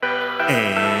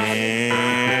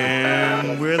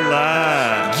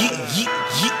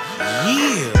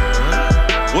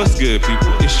good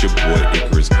people? It's your boy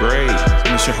Icarus Gray.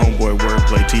 And it's your homeboy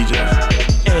Wordplay TJ.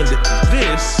 And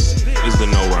this is the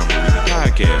No Rhyme or Reason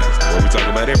podcast, where we talk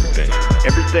about everything.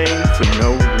 Everything for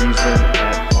no reason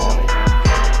at all.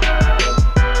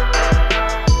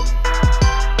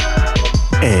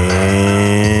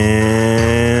 And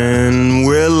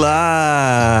we're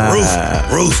live.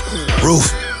 Roof.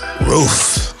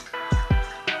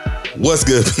 What's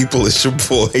good, people? It's your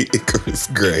boy Icarus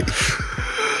Gray.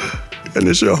 And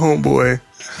it's your homeboy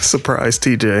Surprise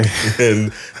TJ.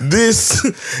 And this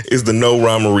is the No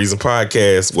Rhyme or Reason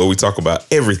podcast, where we talk about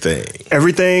everything.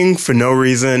 Everything for no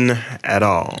reason at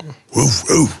all. Roof.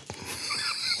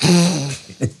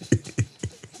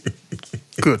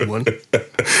 Good one.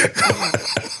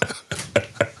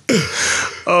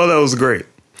 Oh, that was great.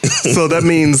 So that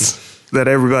means that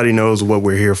everybody knows what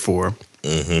we're here for.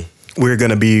 Mm-hmm. We're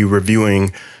going to be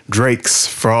reviewing Drake's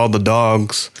For All the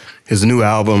Dogs, his new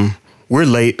album. We're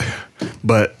late,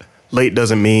 but late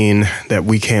doesn't mean that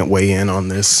we can't weigh in on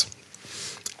this.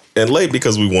 And late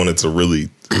because we wanted to really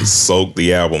soak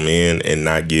the album in and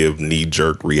not give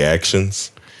knee-jerk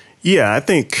reactions. Yeah, I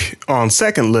think on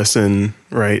second listen,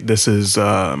 right, this is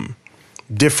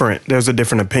different. There's a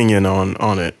different opinion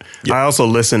on it. Yep. I also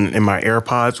listen in my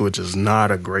AirPods, which is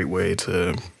not a great way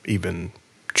to even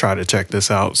try to check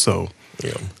this out. So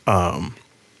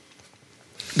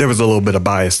there was a little bit of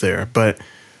bias there. But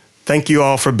thank you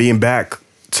all for being back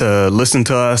to listen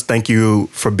to us. Thank you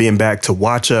for being back to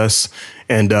watch us.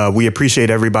 And we appreciate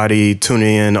everybody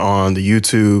tuning in on the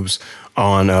YouTubes,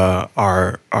 on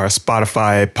our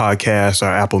Spotify podcast,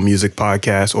 our Apple Music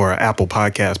podcast, or our Apple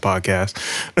Podcast.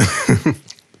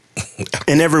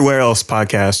 And everywhere else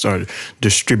podcasts are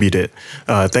distributed.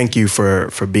 Thank you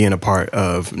for being a part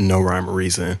of No Rhyme or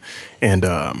Reason. And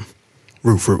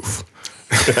roof.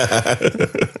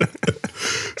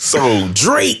 So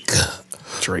Drake.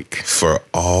 For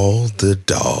All the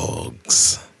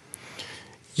Dogs.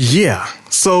 Yeah.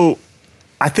 So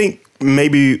I think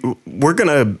maybe how we're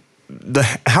gonna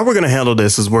handle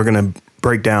this is we're gonna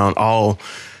break down all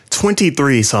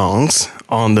 23 songs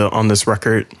on this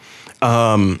record.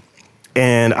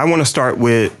 And I want to start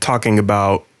with talking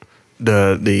about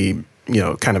the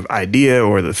kind of idea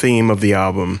or the theme of the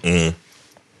album,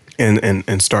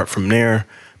 and start from there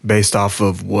based off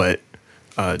of what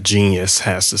Genius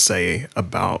has to say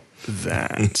about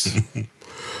that.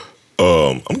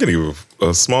 I'm gonna give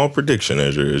a small prediction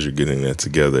as you're getting that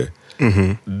together.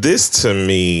 Mm-hmm. This to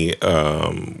me,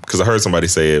 because I heard somebody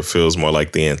say it feels more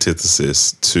like the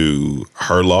antithesis to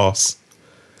Her Loss.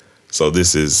 So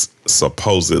this is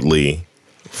supposedly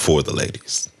for the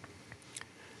ladies.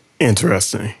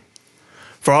 Interesting.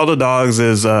 For All the Dogs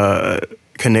is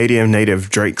Canadian native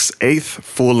Drake's 8th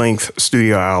full-length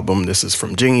studio album. This is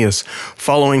from Genius,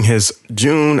 following his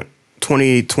June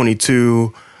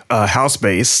 2022 house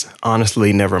bass,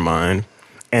 Honestly Nevermind,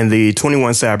 and the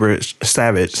 21 Savage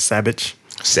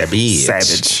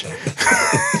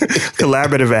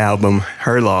collaborative album,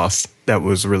 Her Loss, that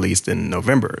was released in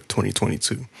November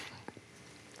 2022.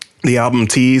 The album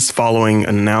teased following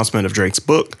an announcement of Drake's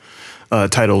book,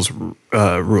 titles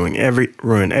Ruin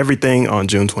Everything, on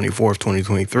June 24th,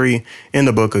 2023. In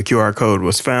the book, a QR code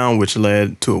was found, which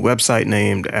led to a website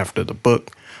named after the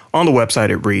book. On the website,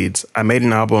 it reads, "I made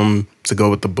an album to go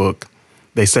with the book.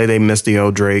 They say they miss the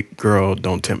old Drake. Girl,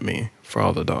 don't tempt me. For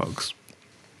All the Dogs."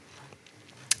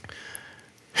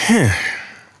 I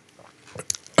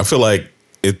feel like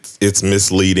it's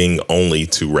misleading only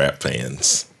to rap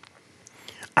fans.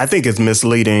 I think it's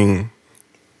misleading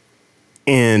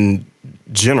in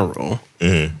general,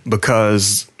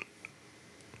 because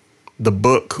the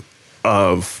book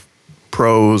of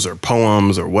prose or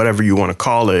poems or whatever you want to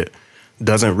call it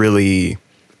doesn't really,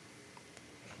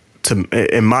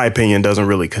 in my opinion, doesn't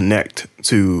really connect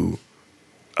to.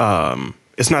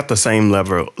 It's not the same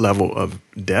level of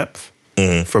depth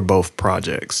for both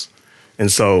projects,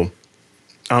 and so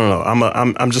I don't know.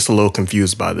 I'm just a little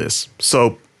confused by this.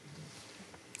 So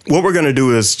what we're gonna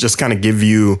do is just kind of give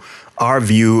you our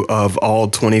view of all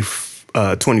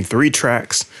 23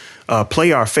 tracks,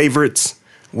 play our favorites.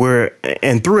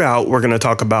 And throughout, we're going to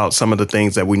talk about some of the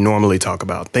things that we normally talk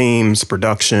about: themes,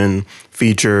 production,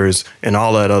 features, and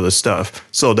all that other stuff,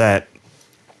 so that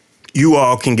you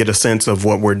all can get a sense of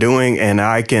what we're doing, and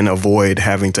I can avoid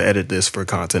having to edit this for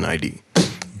Content ID.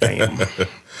 Bam.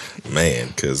 Man,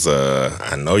 because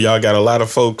I know y'all got a lot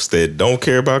of folks that don't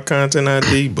care about Content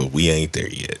ID, but we ain't there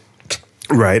yet.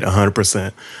 Right,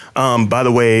 100%. By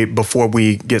the way, before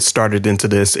we get started into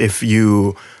this, if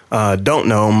you don't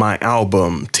know, my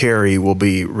album, Terry, will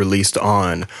be released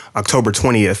on October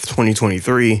 20th,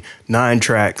 2023. 9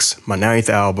 tracks, my 9th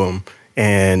album.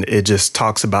 and it just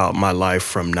talks about my life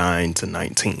from 9 to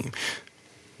 19.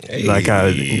 Hey.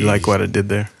 You like what I did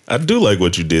there? I do like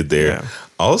what you did there. Yeah.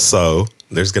 Also,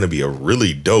 there's going to be a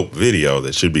really dope video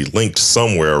that should be linked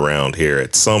somewhere around here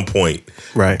at some point.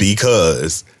 Right.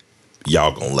 Because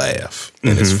y'all going to laugh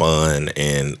and it's fun.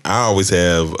 And I always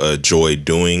have a joy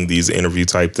doing these interview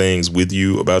type things with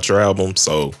you about your album.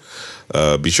 So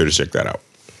be sure to check that out.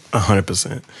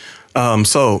 100%.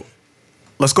 So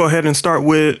let's go ahead and start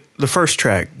with the first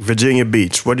track, Virginia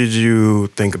Beach. What did you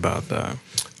think about that?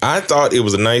 I thought it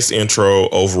was a nice intro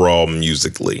overall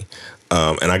musically.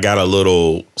 And I got a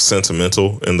little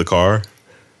sentimental in the car,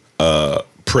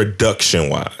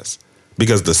 production-wise,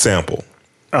 because the sample.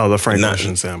 Oh, the Frank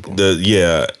Ocean sample.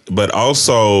 But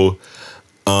also,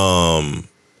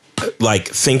 like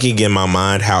thinking in my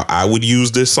mind how I would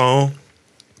use this song.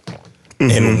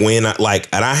 And when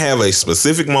I have a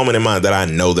specific moment in mind that I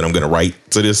know that I'm going to write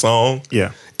to this song.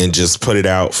 Yeah. And just put it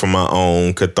out for my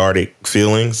own cathartic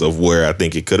feelings of where I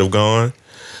think it could have gone.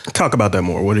 Talk about that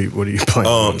more. What are you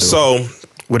planning on doing? So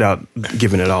without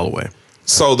giving it all away.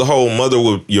 So the whole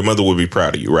your mother would be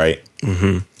proud of you, right?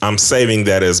 Mm-hmm. I'm saving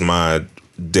that as my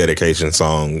dedication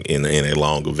song in a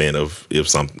long event of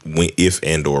if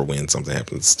and or when something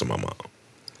happens to my mom.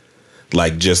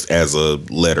 Like just as a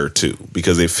letter too,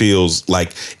 because it feels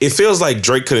like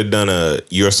Drake could have done a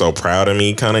 "You're So Proud of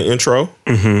Me" kind of intro.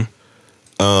 Mm-hmm.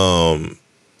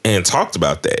 And talked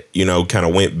about that, kind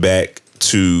of went back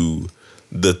to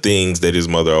the things that his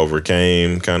mother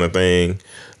overcame kind of thing.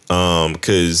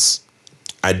 Cause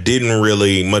I didn't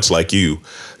really, much like you,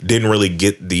 didn't really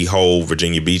get the whole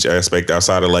Virginia Beach aspect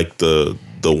outside of like the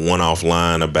one-off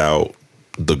line about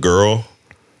the girl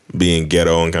being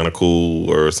ghetto and kind of cool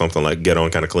or something like ghetto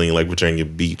and kind of clean like Virginia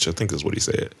Beach. I think that's what he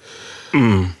said.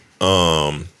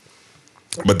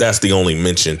 But that's the only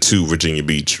mention to Virginia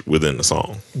Beach within the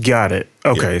song. Got it.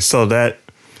 Okay, Yeah. so that...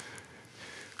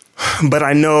 But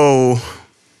I know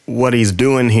what he's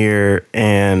doing here,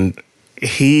 and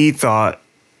he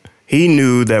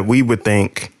knew that we would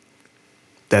think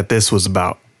that this was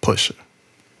about Pusha.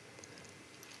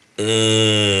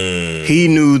 He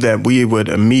knew that we would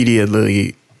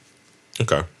immediately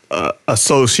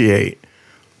associate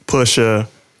Pusha,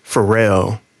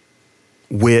 Pharrell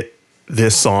with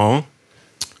this song.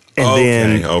 And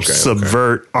then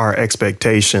subvert our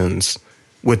expectations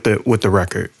with the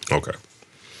record. Okay.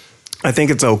 I think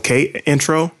it's okay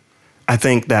intro. I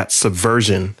think that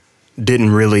subversion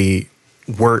didn't really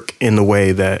work in the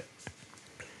way that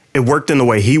it worked in the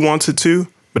way he wants it to,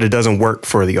 but it doesn't work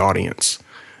for the audience.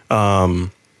 I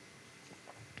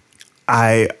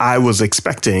was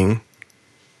expecting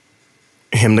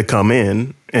him to come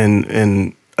in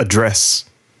and address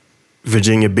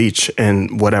Virginia Beach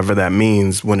and whatever that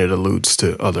means when it alludes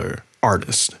to other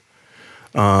artists.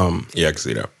 Yeah, I can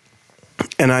see that.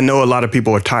 And I know a lot of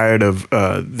people are tired of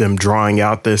them drawing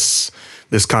out this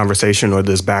conversation or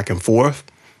this back and forth,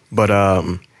 but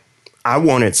I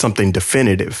wanted something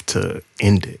definitive to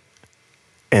end it,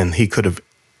 and he could have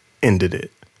ended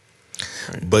it.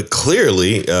 But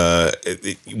clearly,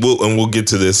 we'll get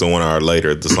to this on one of our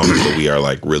later the songs that we are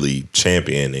like really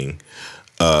championing.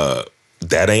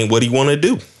 That ain't what he want to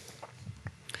do.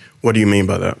 What do you mean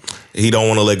by that? He don't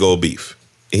want to let go of beef.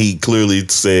 He clearly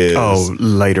says,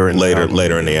 later in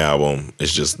the album,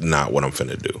 it's just not what I'm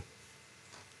finna do.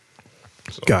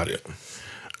 So, Got it.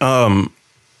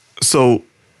 So,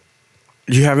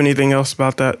 do you have anything else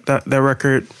about that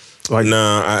record? Like, no,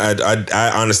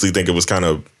 I honestly think it was kind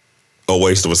of a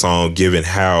waste of a song, given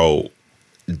how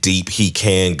deep he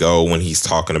can go when he's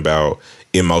talking about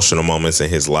emotional moments in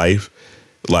his life.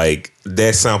 Like,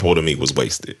 that sample to me was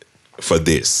wasted for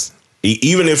this.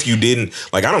 Even if you didn't,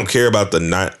 like, I don't care about the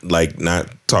not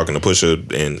talking to Pusha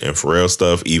and Pharrell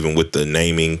stuff, even with the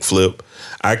naming flip.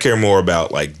 I care more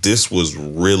about, like, this was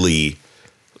really,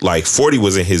 like, 40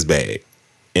 was in his bag.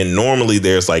 And normally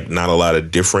there's, like, not a lot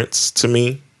of difference to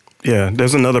me. Yeah,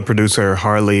 there's another producer,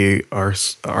 Harley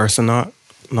Arsenault.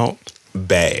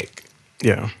 Bag.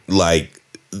 Yeah. Like,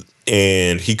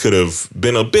 and he could have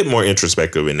been a bit more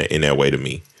introspective in that way to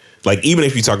me. Like, even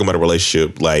if you're talking about a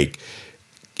relationship, like,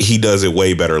 he does it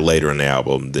way better later in the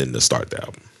album than to start the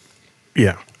album.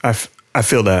 Yeah, I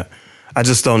feel that. I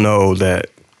just don't know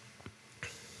that.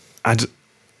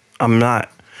 I'm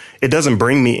not. It doesn't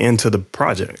bring me into the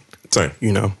project. Same.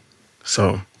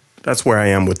 So that's where I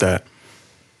am with that.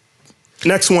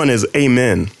 Next one is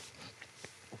Amen,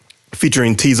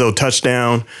 featuring Tizo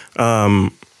Touchdown. I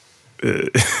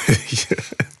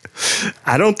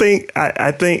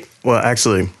think. Well,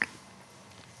 actually,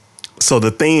 so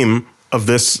the theme of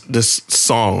this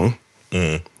song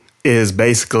is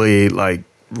basically like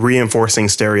reinforcing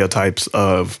stereotypes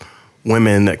of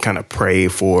women that kind of pray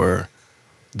for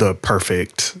the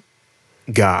perfect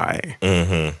guy.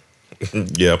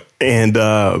 Yep. And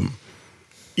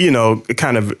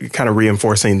kind of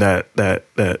reinforcing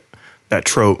that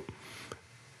trope.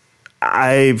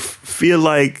 I feel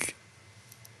like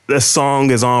the song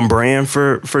is on brand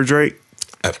for Drake.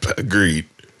 Agreed.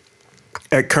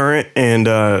 At current, and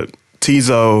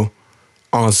Tizo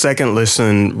on a second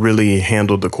listen really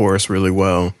handled the chorus really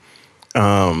well.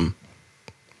 I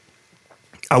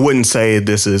wouldn't say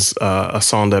this is a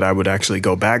song that I would actually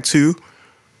go back to,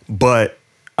 but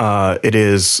it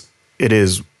is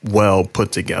well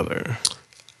put together.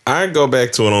 I go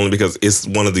back to it only because it's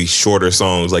one of these shorter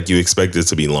songs. Like, you expect it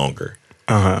to be longer,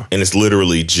 and it's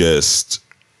literally just,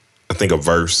 I think, a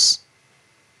verse,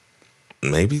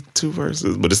 maybe 2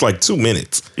 verses, but it's like 2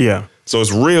 minutes. Yeah. So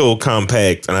it's real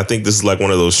compact, and I think this is like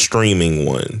one of those streaming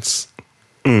ones.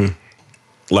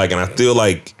 Like, and I feel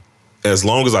like as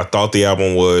long as I thought the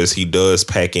album was, he does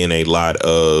pack in a lot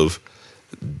of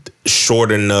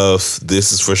short enough,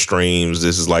 this is for streams,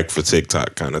 this is like for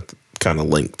TikTok kind of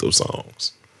length of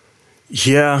songs.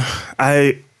 Yeah,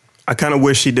 I kind of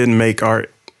wish he didn't make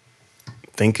art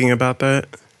thinking about that.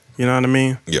 You know what I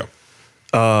mean? Yeah.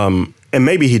 And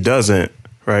maybe he doesn't,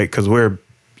 right? Because we're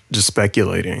just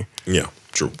speculating. Yeah,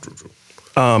 true.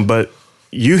 But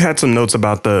you had some notes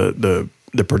about the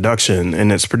production,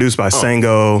 and it's produced by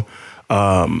Sango,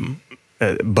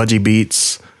 Budgie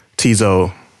Beats,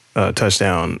 Tizo,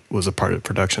 Touchdown was a part of the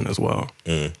production as well.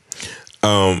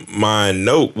 My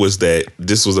note was that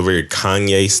this was a very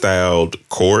Kanye-styled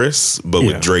chorus, but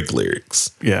with Drake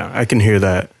lyrics. Yeah, I can hear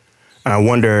that. I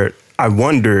wondered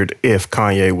if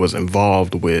Kanye was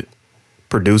involved with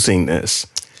producing this,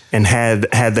 and had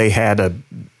they had a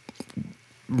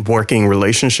working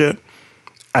relationship,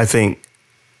 I think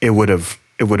it would have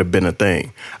been a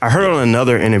thing. I heard on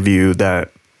another interview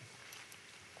that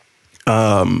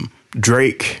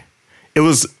Drake, it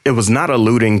was not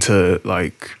alluding to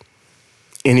like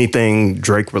anything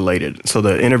Drake related. So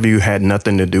the interview had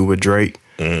nothing to do with Drake.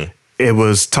 It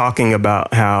was talking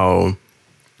about how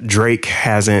Drake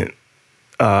hasn't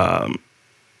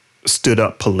stood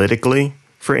up politically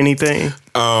for anything.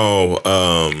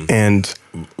 And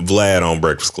Vlad on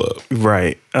Breakfast Club.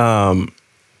 Right. I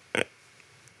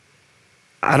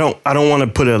don't want to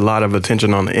put a lot of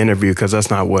attention on the interview because that's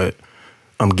not what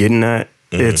I'm getting at.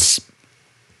 It's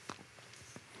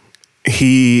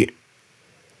he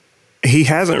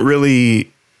hasn't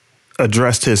really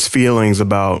addressed his feelings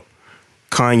about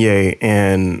Kanye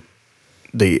and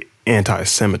the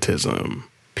anti-Semitism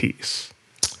piece.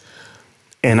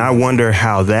 And I wonder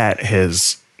how that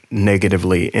has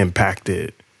negatively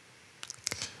impacted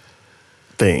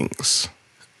things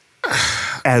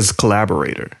as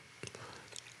collaborator.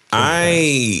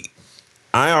 I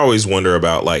always wonder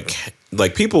about like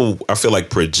people, I feel like,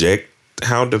 project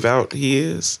how devout he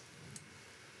is.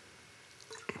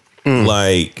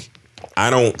 Like,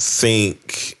 I don't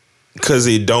think, because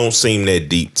it don't seem that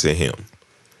deep to him.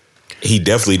 He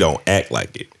definitely don't act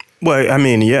like it. Well, I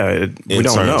mean, yeah, we don't know. In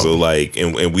terms of like,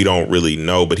 and we don't really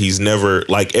know, but he's never,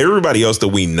 like everybody else that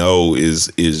we know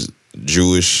is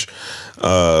Jewish,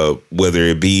 whether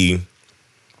it be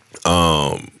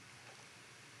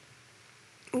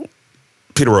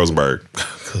Peter Rosenberg,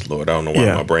 good Lord, I don't know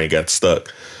why my brain got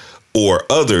stuck, or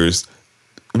others.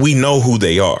 We know who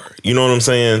they are. You know what I'm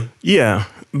saying? Yeah,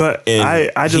 but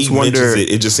I just wonder.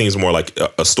 It just seems more like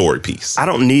a story piece. I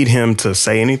don't need him to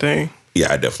say anything.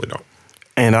 Yeah, I definitely don't.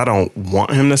 And I don't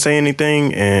want him to say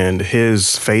anything. And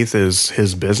his faith is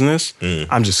his business.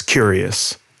 I'm just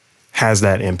curious. Has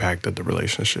that impacted the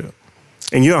relationship?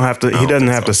 And you don't have to. He doesn't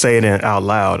have to say it out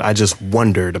loud. I just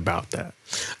wondered about that.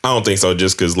 I don't think so.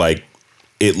 Just because, like,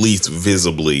 at least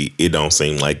visibly, it don't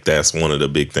seem like that's one of the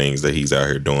big things that he's out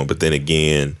here doing. But then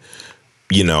again,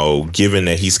 you know, given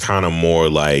that he's kind of more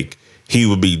like, he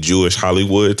would be Jewish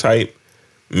Hollywood type,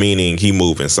 meaning he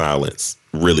move in silence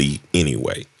really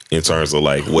anyway, in terms of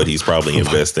like what he's probably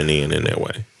investing in that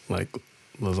way. Like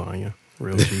lasagna,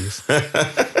 real cheese.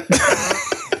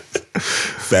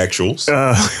 Factuals.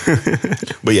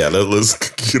 But yeah, let's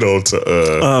get on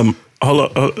to...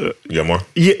 hold on. Yeah, more?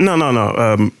 Yeah,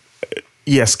 no.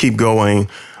 Yes, keep going.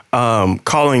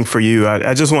 Calling for you.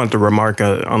 I just wanted to remark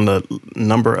on the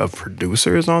number of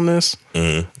producers on this.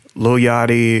 Lil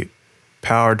Yachty,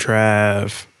 Power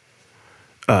Trav,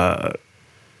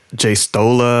 Jay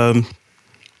Stola,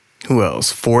 who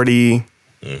else? 40,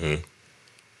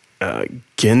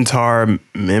 Gintar,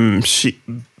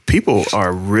 people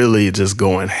are really just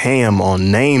going ham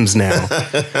on names now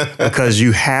because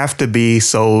you have to be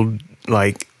so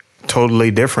like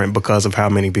totally different because of how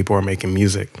many people are making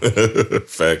music.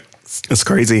 Facts. It's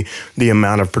crazy the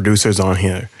amount of producers on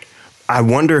here. I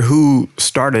wonder who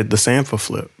started the Sampha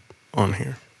flip on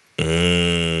here.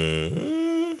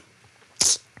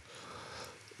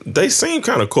 They seem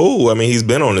kind of cool. I mean, he's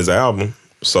been on his album,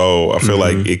 so I feel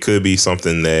like it could be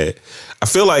something that I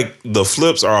feel like the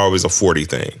flips are always a 40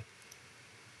 thing.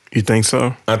 You think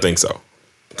so? I think so,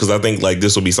 because I think like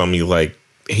this will be something like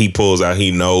he pulls out.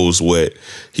 He knows what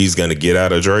he's gonna get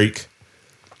out of Drake,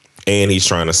 and he's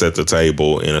trying to set the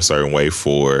table in a certain way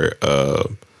for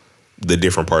the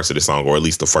different parts of the song, or at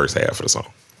least the first half of the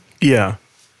song. Yeah.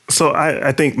 So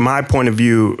I think my point of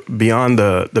view beyond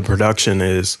the production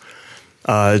is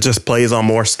it just plays on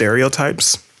more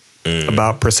stereotypes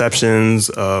about perceptions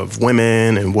of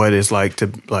women and what it's like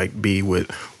to like be with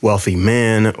wealthy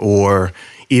men, or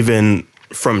even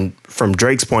from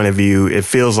Drake's point of view, it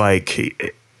feels like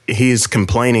he's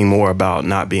complaining more about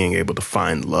not being able to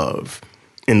find love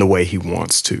in the way he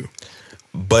wants to.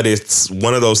 But it's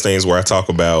one of those things where I talk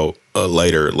about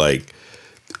later, like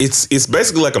it's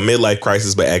basically like a midlife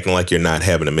crisis, but acting like you're not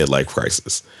having a midlife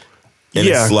crisis. And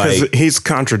yeah, it's like he's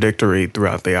contradictory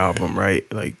throughout the album,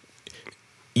 right? Like,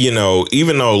 you know,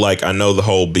 even though like I know the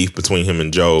whole beef between him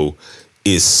and Joe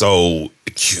is so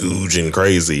huge and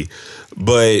crazy,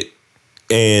 but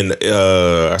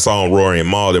I saw on Rory and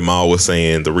Mal that Mal was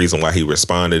saying the reason why he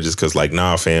responded is because like,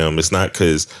 nah, fam, it's not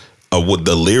because what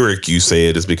the lyric you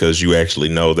said is because you actually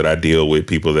know that I deal with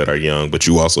people that are young, but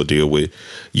you also deal with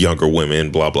younger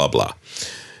women, blah, blah, blah.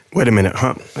 Wait a minute,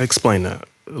 huh? Explain that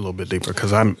a little bit deeper,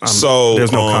 because so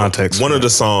there's no context. One of the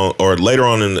songs, or later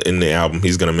on in the album,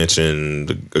 he's going to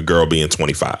mention a girl being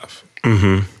 25.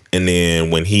 Mm-hmm. And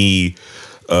then when he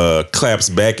claps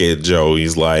back at Joe,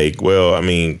 he's like, well, I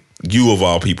mean, you of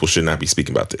all people should not be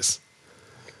speaking about this.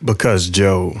 Because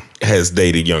Joe has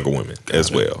dated younger women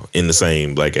as well in the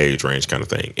same like age range kind of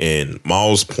thing. And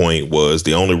Mal's point was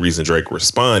the only reason Drake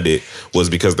responded was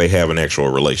because they have an actual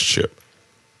relationship.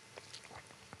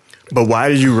 But why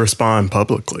did you respond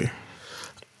publicly?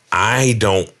 I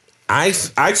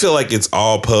feel like it's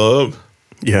all pub.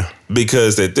 Yeah.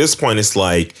 Because at this point it's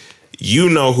like, you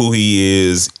know who he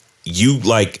is. You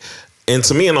like, and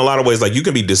to me in a lot of ways, like you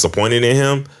can be disappointed in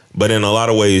him, but in a lot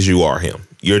of ways you are him.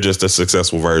 You're just a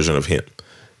successful version of him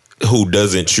who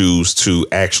doesn't choose to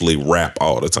actually rap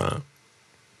all the time.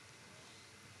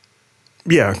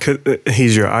 Yeah, 'cause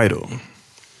he's your idol.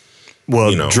 Well,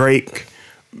 you know,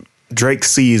 Drake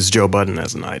sees Joe Budden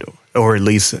as an idol, or at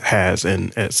least has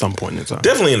at some point in time.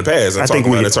 Definitely in the past. I think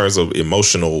in terms of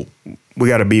emotional. We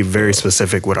got to be very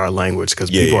specific with our language,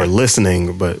 because people are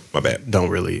listening, but don't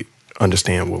really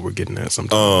understand what we're getting at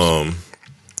sometimes.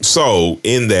 So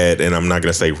in that, and I'm not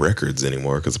going to say records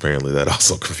anymore because apparently that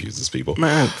also confuses people.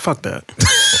 Man, fuck that.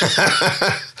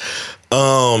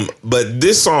 But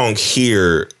this song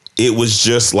here, it was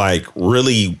just like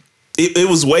really, it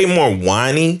was way more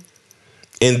whiny.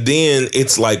 And then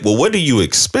it's like, well, what do you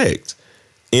expect?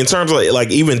 In terms of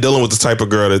like even dealing with the type of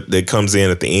girl that comes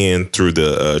in at the end through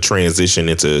the transition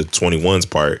into 21's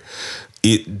part,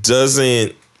 it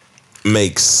doesn't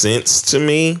make sense to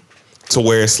me to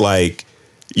where it's like,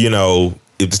 you know,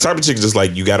 if the type of chick is just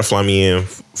like, you got to fly me in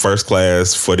first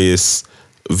class for this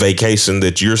vacation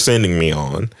that you're sending me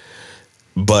on,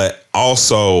 but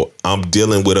also I'm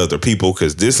dealing with other people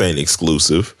because this ain't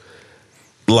exclusive.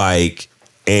 Like,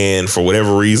 and for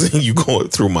whatever reason, you going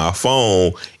through my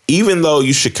phone, even though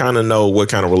you should kind of know what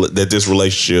kind of that this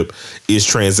relationship is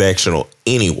transactional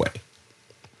anyway.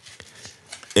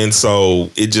 And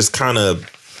so it just kind of,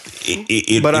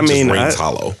 but I mean, rings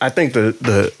hollow. I think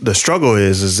the struggle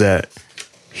is that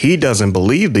he doesn't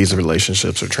believe these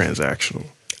relationships are transactional.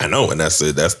 I know, and that's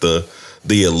it. That's the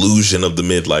illusion of the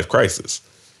midlife crisis.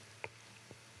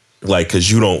 Like,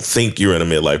 because you don't think you're in a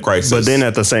midlife crisis, but then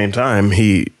at the same time,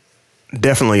 he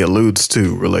definitely alludes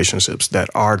to relationships that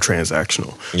are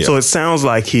transactional. Yeah. So it sounds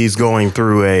like he's going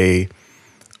through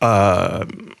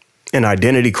an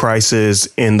identity crisis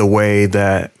in the way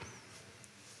that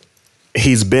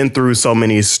he's been through so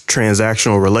many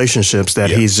transactional relationships that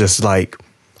he's just like,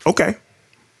 okay,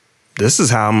 this is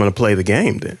how I'm going to play the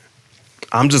game then.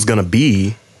 I'm just going to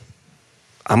be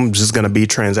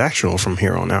transactional from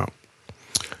here on out.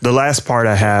 The last part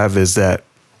I have is that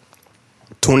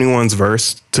 21's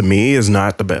verse to me is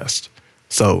not the best.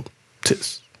 So,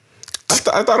 tis. I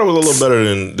thought it was a little better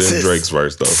than Drake's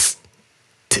verse though.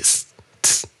 Tis.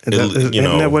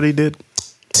 Isn't that what he did?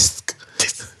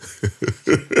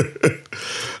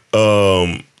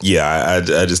 Yeah,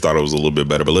 I just thought it was a little bit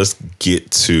better. But let's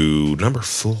get to number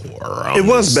 4. It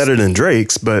was better than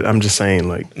Drake's, but I'm just saying,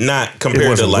 like, not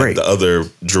compared to like great. the other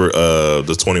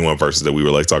the 21 verses that we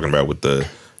were like talking about with the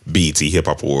BET Hip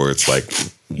Hop Awards. Like,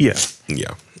 yeah,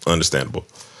 understandable.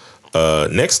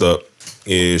 Next up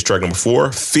is track number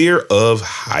 4, "Fear of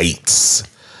Heights,"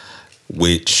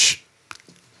 which,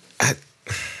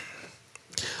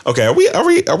 okay,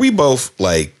 are we both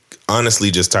like honestly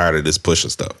just tired of this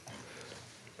Pusha stuff?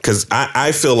 Because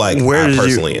I feel like I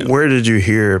personally am. Where did you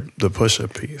hear the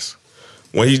Pusha piece?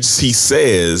 When he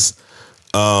says,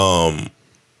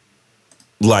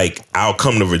 like, I'll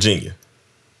come to Virginia.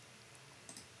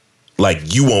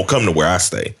 Like, you won't come to where I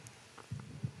stay.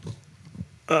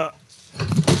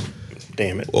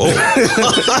 Damn it.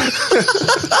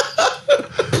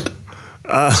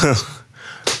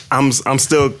 I'm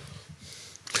still.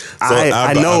 So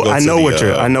I know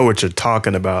what you're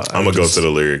talking about. I'm gonna go to the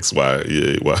lyrics. Why?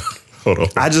 Hold on.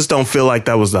 I just don't feel like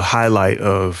that was the highlight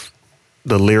of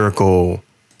the lyrical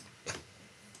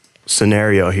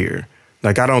scenario here.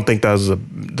 Like, I don't think that was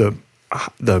the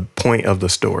point of the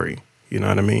story. You know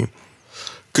what I mean?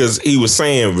 Because he was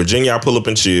saying, Virginia, I pull up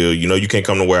and chill. You know, you can't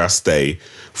come to where I stay.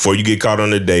 Before you get caught on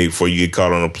the date, before you get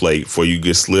caught on a plate, before you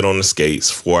get slid on the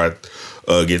skates, before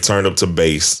I get turned up to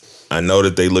bass. I know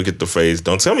that they look at the face.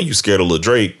 Don't tell me you scared of Lil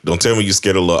Drake. Don't tell me you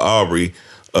scared of Lil Aubrey.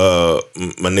 My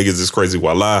niggas is crazy.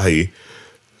 Wallahi.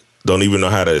 Don't even know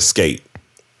how to escape.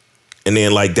 And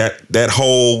then like that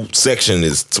whole section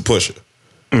is to Pusha.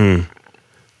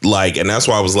 Like, and that's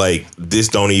why I was like, this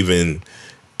don't even.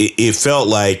 It felt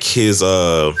like his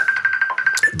the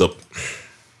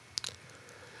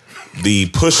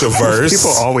Pusha verse.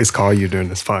 People always call you during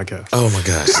this podcast. Oh my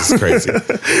gosh, this is crazy.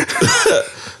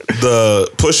 The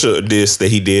Pusha diss that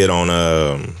he did on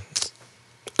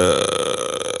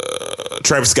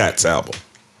Travis Scott's album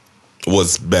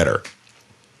was better.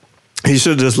 He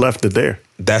should have just left it there.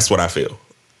 That's what I feel.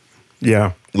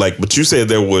 Yeah. Like, but you said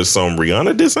there was some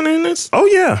Rihanna dissing in this? Oh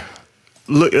yeah.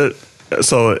 Look,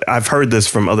 so I've heard this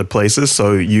from other places.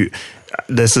 So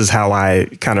this is how I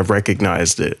kind of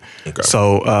recognized it. Okay.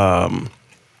 So,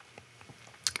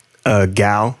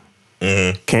 Gal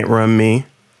can't run me.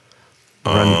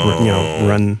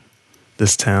 Run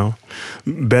this town.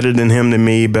 Better than him than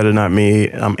me. Better not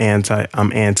me. I'm anti.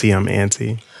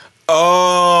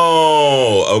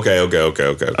 Oh, okay.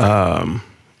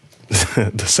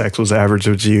 The sex was average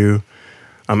with you.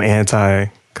 I'm anti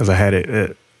because I had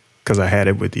it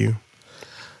with you.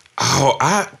 Oh,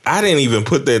 I didn't even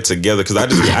put that together because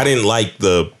I didn't like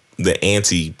the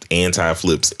anti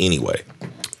flips anyway.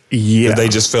 Yeah, they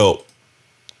just felt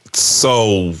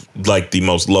so like the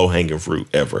most low hanging fruit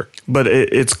ever. But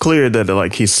it's clear that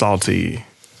like he's salty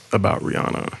about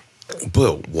Rihanna.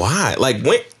 But why? Like,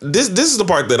 when this is the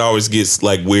part that always gets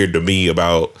like weird to me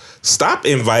about stop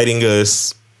inviting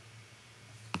us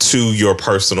to your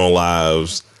personal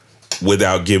lives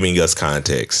without giving us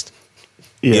context.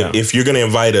 Yeah. If you're gonna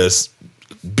invite us,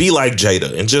 be like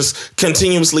Jada and just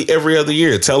continuously every other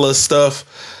year tell us stuff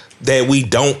that we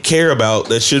don't care about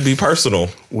that should be personal.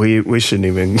 We shouldn't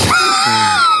even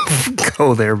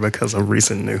go there because of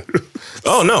recent news.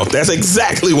 Oh no, that's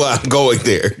exactly why I'm going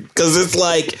there. Because it's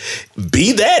like,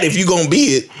 be that if you're gonna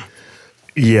be it.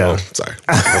 Yeah. Oh, sorry.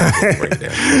 Break it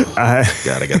down. I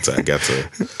got to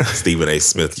Stephen A.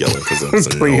 Smith yelling because I was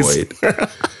annoyed.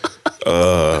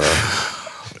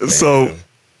 So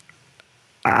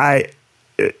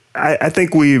I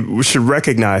think we should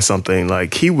recognize something.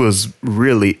 Like, he was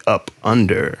really up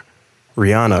under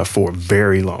Rihanna for a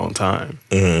very long time,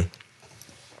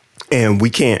 and we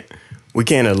can't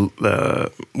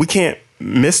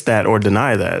miss that or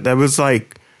deny that. That was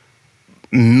like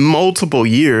multiple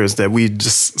years that we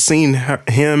just seen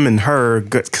him and her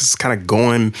kind of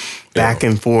going back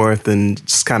and forth and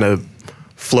just kind of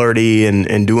flirty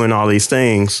and doing all these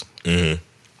things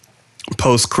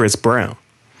post Chris Brown.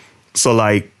 So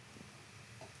like,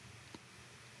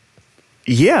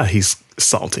 yeah, he's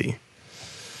salty.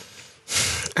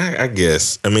 I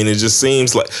guess. I mean, it just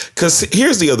seems like, because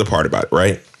here's the other part about it,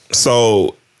 right?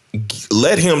 So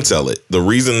let him tell it. The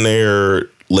reason their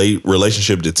late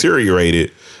relationship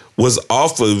deteriorated was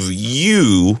off of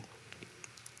you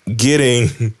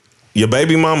getting your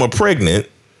baby mama pregnant.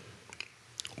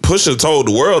 Pusha told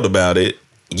the world about it.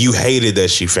 You hated that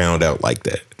she found out like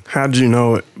that. How did you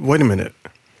know it? Wait a minute.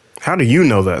 How do you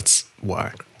know that's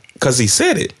why? Because he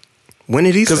said it. When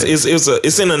did he say it? Because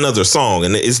it's in another song,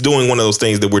 and it's doing one of those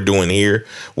things that we're doing here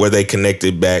where they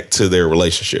connected back to their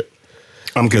relationship.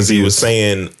 I'm because he was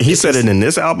saying he said it in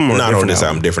this album or not on this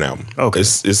album, different album. Okay,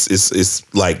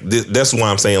 it's like that's why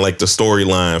I'm saying like the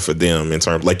storyline for them in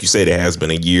terms, like you said, it has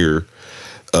been a year,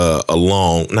 not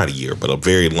a year, but a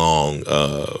very long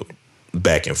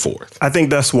back and forth. I think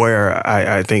that's where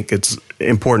I think it's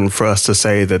important for us to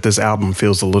say that this album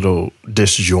feels a little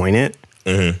disjointed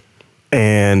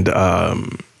and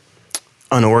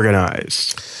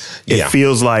unorganized. It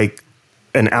feels like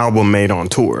an album made on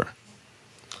tour.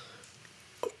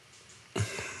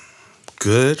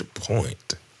 Good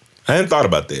point. I hadn't thought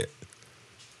about that.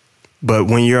 But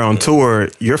when you're on tour,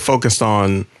 you're focused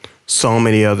on so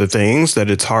many other things that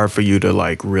it's hard for you to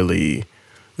like really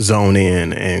zone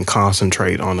in and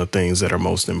concentrate on the things that are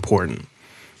most important.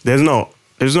 There's no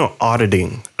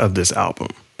auditing of this album.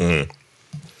 I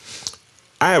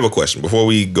have a question before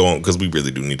we go on, because we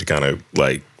really do need to kind of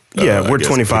like we're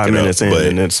 25 minutes in,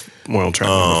 and it's on track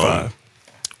number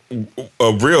 5.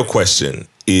 A real question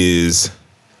is,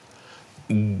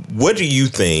 what do you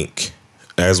think,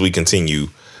 as we continue,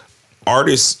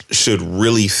 artists should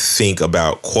really think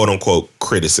about quote unquote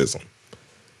criticism?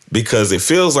 Because it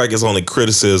feels like it's only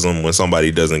criticism when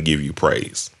somebody doesn't give you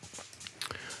praise.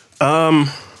 I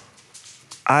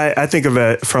think of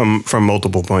it from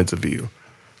multiple points of view.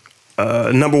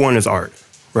 Number one is art,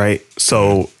 right?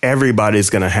 So everybody's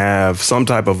going to have some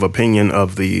type of opinion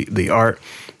of the art.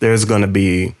 There's going to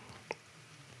be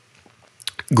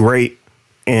great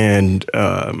and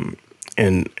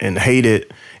hate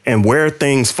it, and where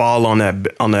things fall on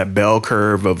that bell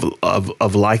curve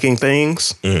of liking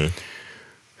things.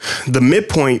 The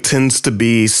midpoint tends to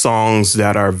be songs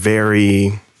that are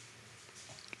very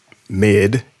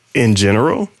mid in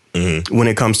general when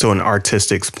it comes to an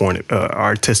artistic point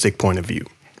of view.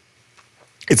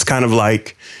 It's kind of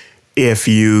like if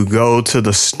you go to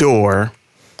the store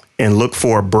and look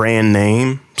for a brand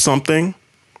name something,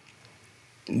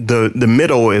 the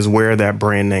middle is where that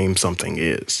brand name something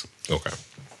is. Okay.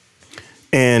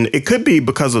 And it could be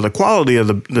because of the quality of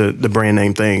the brand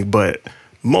name thing, but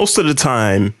most of the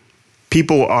time,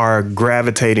 people are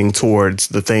gravitating towards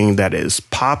the thing that is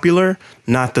popular,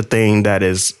 not the thing that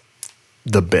is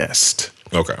the best.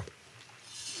 Okay.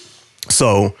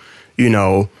 So,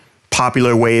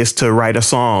 popular ways to write a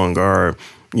song, or,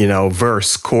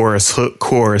 verse, chorus, hook,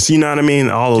 chorus, you know what I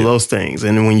mean? All of those things.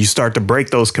 And when you start to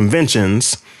break those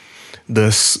conventions,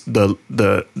 the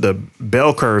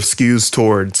bell curve skews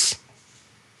towards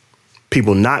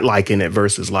people not liking it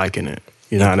versus liking it.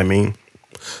 You know what I mean?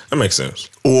 That makes sense.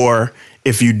 Or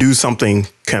if you do something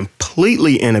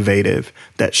completely innovative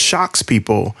that shocks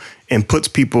people and puts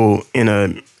people in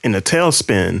a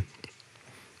tailspin,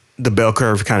 the bell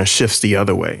curve kind of shifts the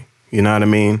other way. You know what I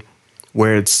mean?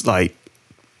 Where it's like,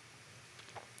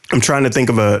 I'm trying to think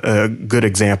of a good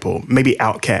example. Maybe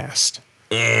Outkast.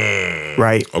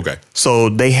 Right? Okay. So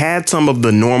they had some of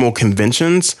the normal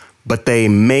conventions, but they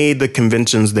made the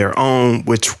conventions their own,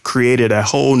 which created a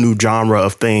whole new genre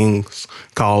of things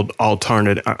called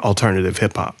alternative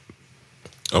hip hop.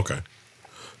 Okay.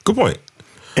 Good point.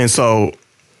 And so,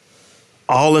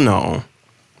 all in all,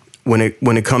 when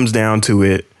it comes down to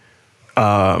it,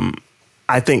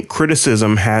 I think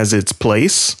criticism has its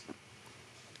place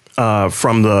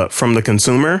from the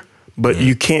consumer, but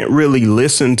you can't really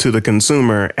listen to the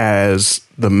consumer as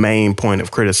the main point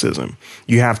of criticism.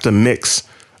 You have to mix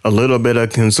a little bit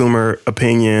of consumer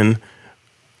opinion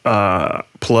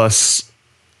plus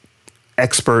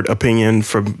expert opinion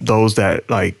from those that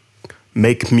like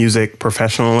make music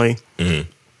professionally. And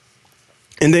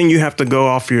then you have to go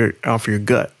off your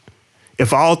gut.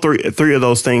 If all three of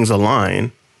those things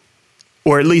align,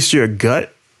 or at least your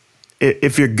gut,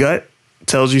 if your gut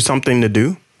tells you something to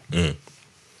do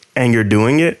and you're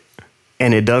doing it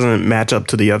and it doesn't match up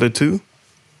to the other two,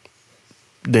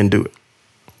 then do it.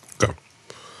 Okay.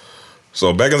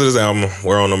 So back into this album,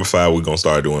 we're on number 5. We're going to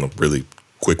start doing a really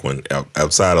quick one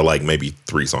outside of like maybe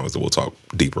 3 songs that we'll talk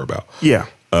deeper about. Yeah.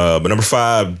 But number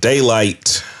 5,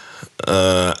 Daylight.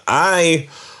 I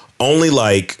only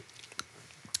like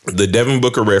the Devin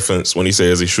Booker reference when he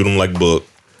says he shoot him like Book,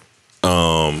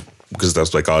 because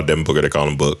that's what they call Devin Booker. They call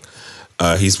him Book.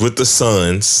 He's with the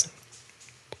Suns,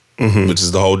 which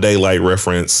is the whole Daylight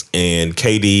reference, and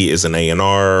KD is an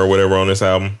A&R or whatever on this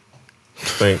album, I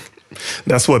think.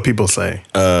 That's what people say.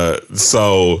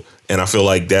 So, and I feel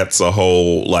like that's a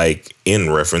whole like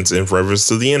in reference to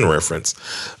the in reference.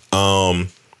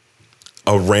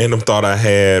 A random thought I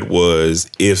had was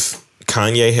if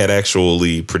Kanye had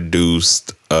actually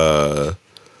produced, or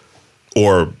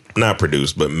not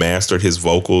produced, but mastered his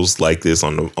vocals like this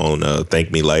on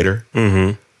Thank Me Later,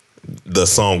 the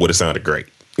song would have sounded great.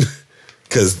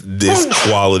 Because this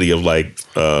quality of like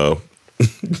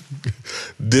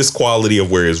this quality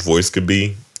of where his voice could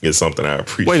be is something I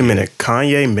appreciate. Wait a minute,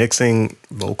 Kanye mixing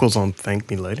vocals on "Thank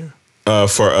Me Later"?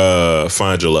 For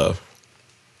 "Find Your Love."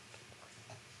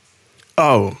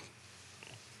 Oh,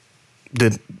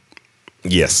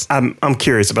 yes. I'm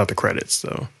curious about the credits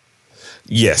though.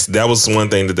 Yes, that was one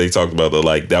thing that they talked about. Though,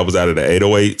 like that was out of the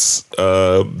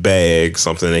 808s bag,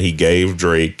 something that he gave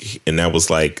Drake, and that was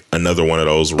like another one of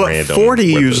those But random. 40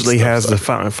 usually has the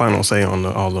final say on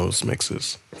all those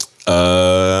mixes.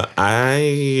 I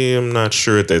am not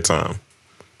sure at that time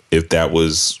if that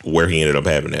was where he ended up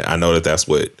having it. I know that that's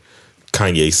what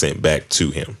Kanye sent back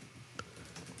to him,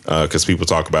 because people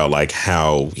talk about like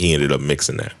how he ended up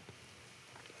mixing that.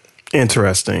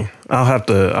 Interesting. I'll have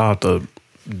to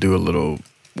do a little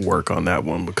work on that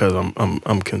one because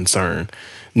I'm concerned.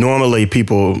 Normally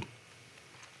people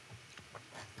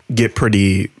get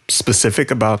pretty specific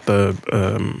about the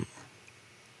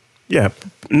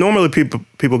normally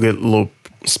people get a little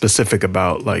specific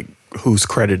about like who's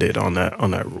credited on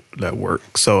that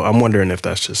work. So I'm wondering if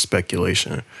that's just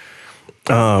speculation.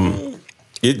 There's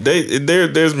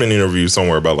been interviews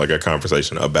somewhere about like a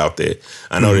conversation about that.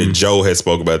 I know that Joe had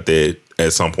spoke about that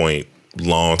at some point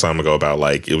long time ago about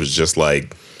like it was just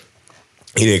like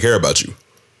he didn't care about you,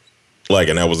 like,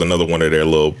 and that was another one of their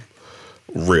little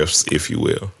riffs, if you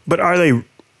will. But are they?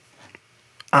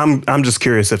 I'm just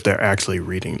curious if they're actually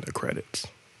reading the credits.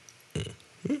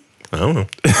 I don't know.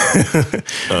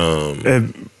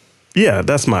 Yeah,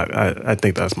 that's I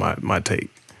think that's my take.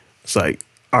 It's like,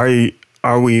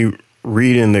 are we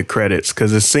reading the credits?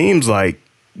 Because it seems like,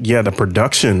 yeah, the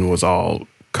production was all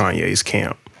Kanye's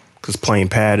camp because Plain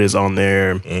Pat is on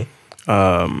there.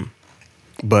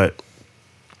 But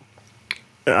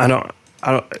I don't.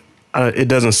 It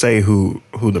doesn't say who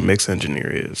the mix engineer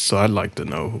is, so I'd like to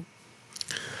know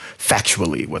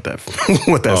factually what that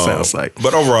sounds like.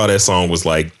 But overall, that song was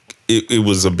like it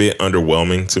was a bit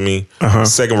underwhelming to me.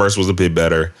 Second verse was a bit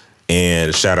better,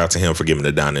 and shout out to him for giving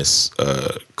Adonis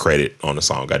credit on the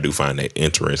song. I do find that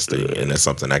interesting, and that's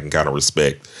something I can kind of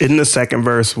respect. Isn't the second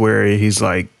verse where he's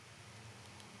like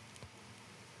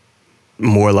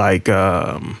more like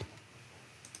kind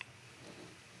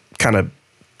of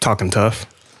talking tough?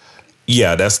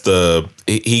 Yeah, that's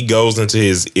he goes into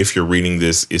his "if you're reading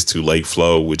this, it's too late"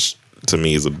 flow, which to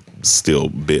me is still a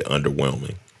bit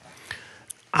underwhelming.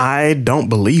 I don't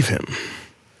believe him.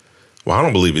 Well, I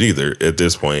don't believe it either at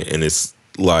this point, and it's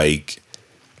like,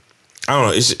 I don't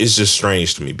know, it's just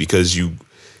strange to me because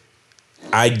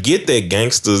I get that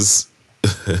gangsters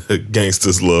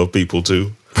love people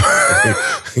too.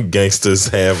 Gangsters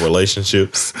have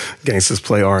relationships. Gangsters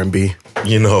play R&B.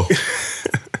 You know,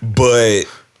 but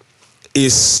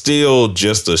it's still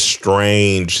just a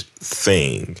strange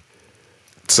thing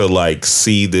to like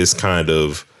see this kind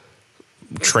of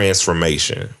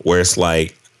transformation where it's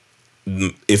like,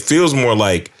 it feels more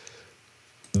like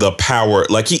the power,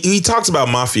 like he talks about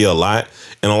mafia a lot,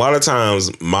 and a lot of times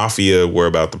mafia were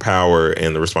about the power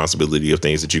and the responsibility of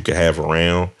things that you could have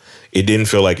around. It didn't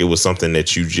feel like it was something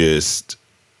that you just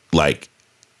like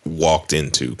walked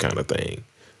into kind of thing.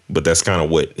 But that's kind of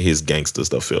what his gangster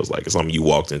stuff feels like. It's something you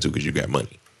walked into because you got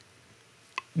money.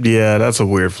 Yeah, that's a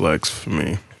weird flex for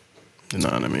me. You know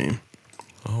what I mean?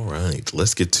 All right,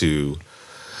 let's get to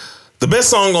the best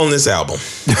song on this album.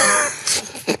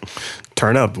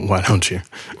 Turn up, why don't you?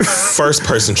 First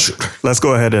person shooter. Let's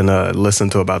go ahead and listen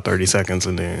to about 30 seconds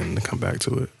and then come back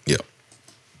to it. Yep.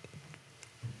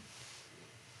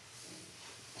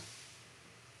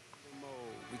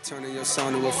 Turning your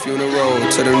son to a funeral.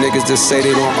 To them niggas that say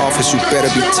they don't office, you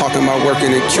better be talking about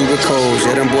working in cubicles.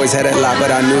 Yeah, them boys had that lot, but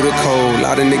I knew the code. A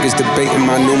lot of niggas debating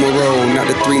my numero.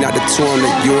 Not the 3, not the 2, I'm the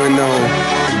UNO.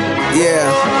 Yeah.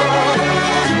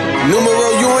 Numero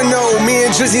UNO. Me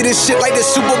and Drizzy, this shit like the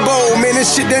Super Bowl. Man,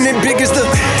 this shit done it big as the...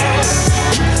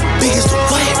 Big as the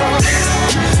what?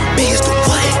 Big as the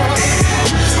what?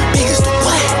 Big as the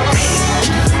what?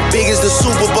 Big as the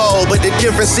Super Bowl, but the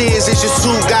difference is it's just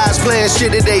two guys playing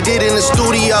shit that they did in the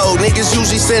studio. Niggas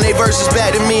usually send their verses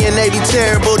back to me and they be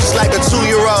terrible, just like a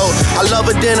 2-year-old. I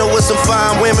love a dinner with some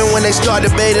fine women when they start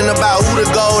debating about who the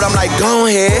GOAT. I'm like,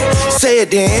 go ahead, say it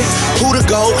then. Who the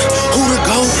GOAT? Who the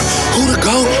GOAT? Who the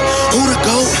GOAT? Who the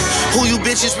GOAT? Who you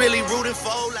bitches really rooting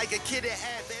for? Like a kid that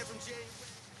had bad from jail.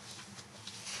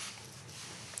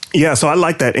 Yeah, so I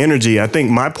like that energy. I think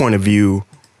my point of view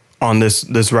on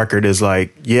this record is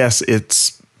like, yes,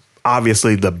 it's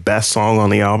obviously the best song on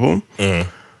the album.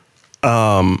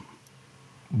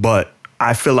 But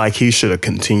I feel like he should have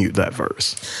continued that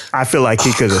verse. I feel like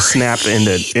he could have snapped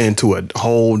into a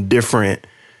whole different.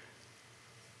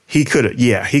 He could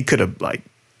have like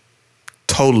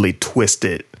totally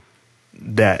twisted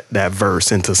that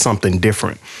verse into something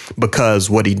different, because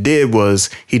what he did was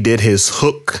he did his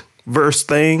hook verse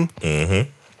thing, and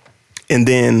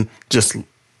then just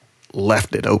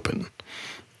left it open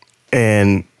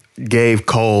and gave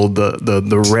Cole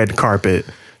the red carpet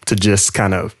to just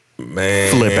kind of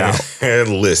flip out.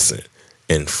 Listen,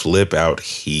 and flip out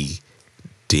he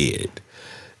did.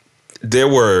 There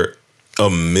were a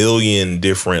million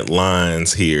different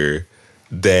lines here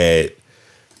that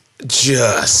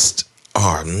just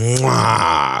are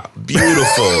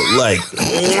beautiful. Like,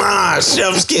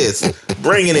 chef's kiss,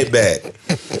 bringing it back.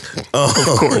 Of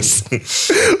course.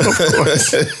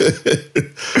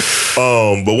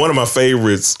 But one of my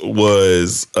favorites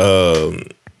was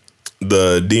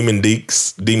the Demon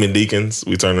Deacons.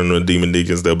 We turn them into Demon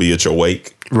Deacons. They'll be at your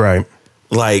wake. Right.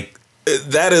 Like,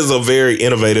 that is a very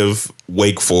innovative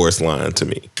Wake Forest line to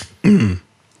me.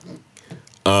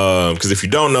 Because if you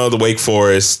don't know, the Wake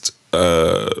Forest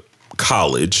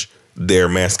college, their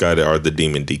mascot are the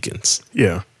Demon Deacons.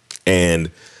 Yeah. And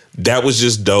that was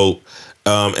just dope.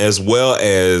 As well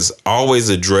as always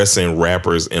addressing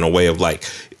rappers in a way of like,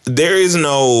 there is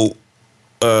no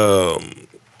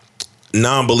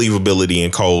non-believability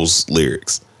in Cole's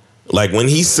lyrics. Like when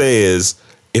he says,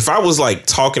 if I was like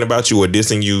talking about you or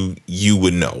dissing you, you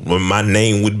would know. My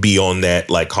name would be on that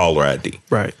like caller ID.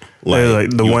 Right. Like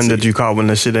the one that you called when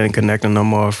the shit ain't connecting no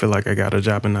more. I feel like I got a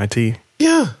job in IT.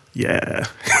 Yeah. Yeah.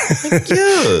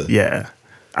 Yeah. Yeah.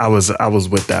 I was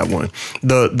with that one.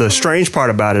 The strange part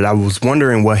about it, I was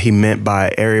wondering what he meant by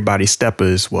everybody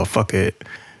steppers. Well, fuck it.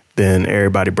 Then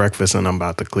everybody breakfast and I'm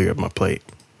about to clear up my plate.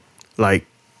 Like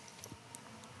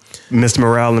Mr.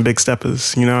 Morale and the Big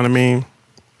Steppers, you know what I mean?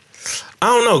 I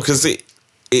don't know, cause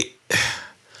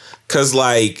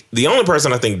like the only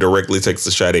person I think directly takes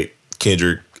a shot at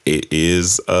Kendrick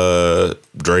is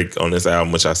Drake on this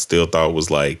album, which I still thought was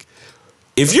like,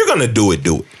 if you're gonna do it,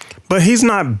 do it. But he's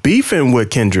not beefing with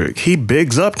Kendrick. He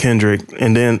bigs up Kendrick,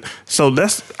 and then so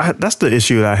that's the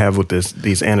issue that I have with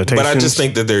these annotations. But I just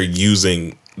think that they're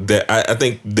using that. I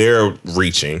think they're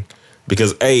reaching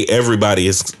because everybody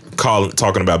is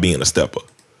talking about being a stepper.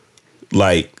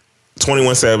 Like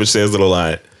 21 Savage says it a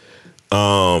lot.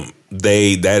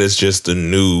 That is just a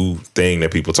new thing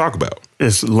that people talk about.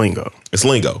 It's lingo. It's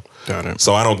lingo. Got it.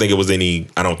 So I don't think it was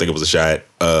a shot.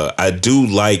 I do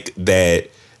like that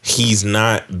he's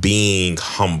not being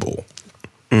humble.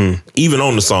 Even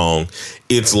on the song,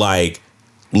 it's like,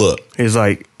 look. He's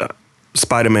like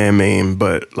Spider-Man meme,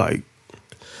 but like.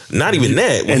 Not even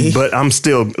that. But I'm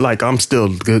still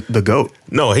the GOAT.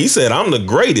 No, he said, I'm the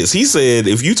greatest. He said,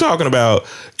 if you talking about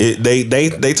it,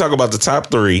 they talk about the top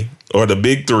three or the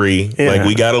big three, like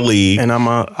we got a league. And I'm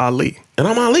Ali. And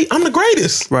I'm Ali. I'm the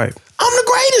greatest. Right. I'm the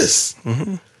greatest.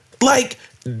 Mm-hmm. Like,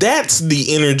 that's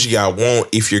the energy I want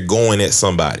if you're going at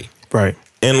somebody. Right.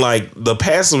 And like the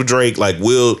passive Drake, like,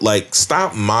 will like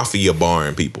stop mafia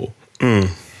barring people.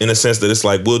 In a sense that it's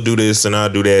like, we'll do this and I'll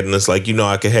do that. And it's like,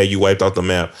 I can have you wiped off the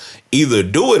map. Either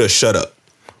do it or shut up.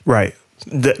 Right.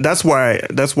 That's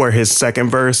where his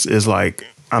second verse is like,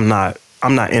 I'm not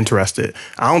interested.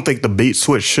 I don't think the beat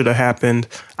switch should have happened.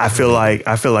 I feel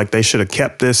like they should have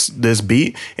kept this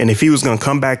beat. And if he was going to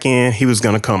come back in, he was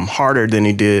going to come harder than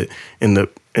he did in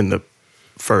the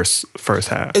first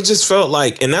half. It just felt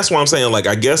like, and that's why I'm saying, like,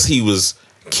 I guess he was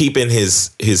keeping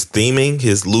his theming,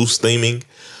 his loose theming.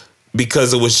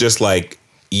 Because it was just like,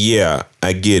 yeah,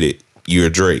 I get it. You're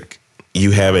Drake.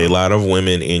 You have a lot of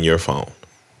women in your phone.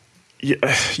 Yeah,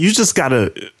 you just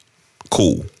gotta.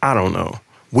 Cool. I don't know.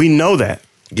 We know that.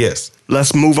 Yes.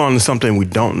 Let's move on to something we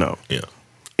don't know. Yeah.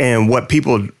 And what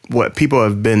people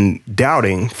have been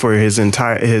doubting for his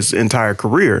entire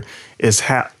career is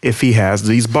if he has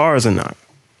these bars or not.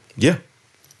 Yeah.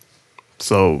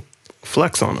 So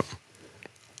flex on him.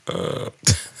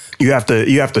 You have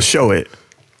to show it.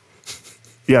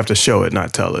 You have to show it,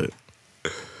 not tell it.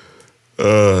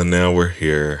 Now we're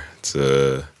here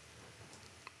to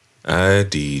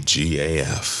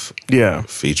IDGAF. Yeah.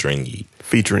 Featuring Yeat.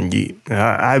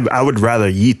 I would rather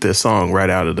Yeat this song right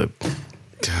out of the...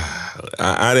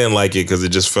 I didn't like it because it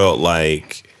just felt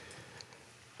like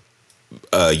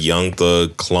a Young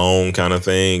Thug clone kind of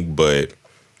thing, but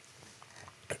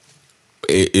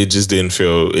it just didn't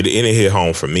feel... It didn't hit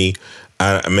home for me.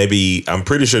 I'm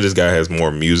pretty sure this guy has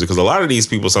more music because a lot of these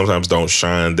people sometimes don't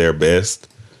shine their best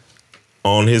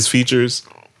on his features,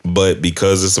 but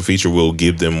because it's a feature, we'll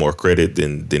give them more credit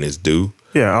than it's due.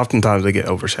 Yeah, oftentimes they get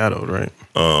overshadowed, right?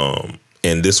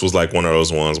 And this was like one of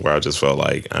those ones where I just felt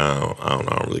like I don't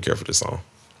know, I don't really care for this song.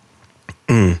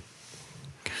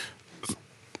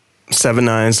 7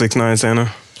 9 6 9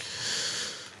 Santa.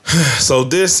 So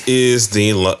this is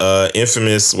the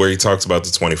infamous where he talks about the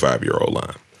 25-year-old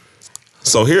line.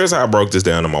 So here's how I broke this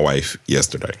down to my wife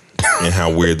yesterday and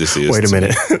how weird this is. Wait a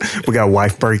minute. We got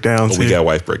wife breakdowns. We got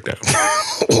wife breakdowns.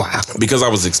 Wow. Because I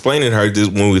was explaining to her this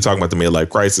when we were talking about the midlife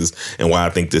crisis and why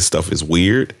I think this stuff is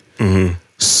weird. Mm-hmm.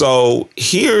 So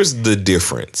here's the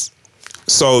difference.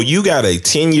 So you got a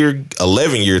 10-year,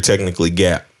 11-year technically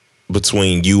gap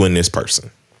between you and this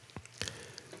person.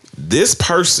 This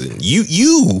person,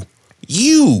 you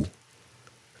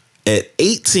at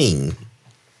 18,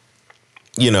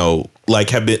 like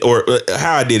have been, or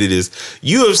how I did it is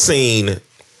you have seen,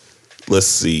 let's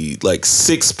see, like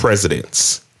 6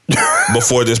 presidents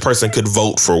before this person could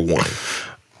vote for one.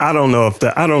 I don't know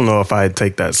if I'd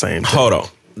take that same thing. Hold on.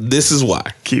 This is why.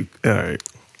 All right.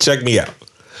 Check me out.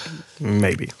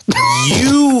 Maybe.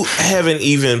 You haven't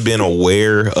even been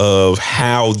aware of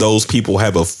how those people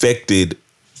have affected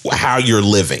how you're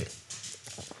living.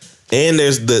 And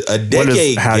there's a decade What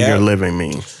does how gap. you're living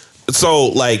mean?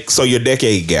 So your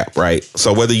decade gap, right?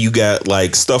 So whether you got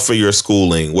like stuff for your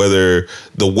schooling, whether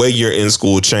the way you're in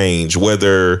school changed,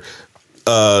 whether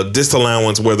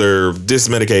disallowance, whether this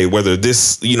Medicaid, whether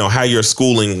this, how your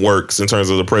schooling works in terms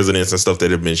of the presidents and stuff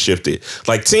that have been shifted.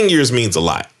 Like 10 years means a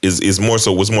lot was more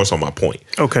so my point.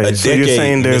 Okay. So you're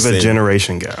saying there's a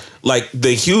generation gap. Like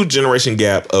the huge generation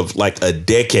gap of like a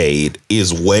decade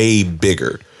is way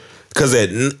bigger. Because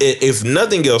if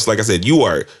nothing else, like I said, you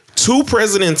are 2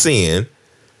 presidents in,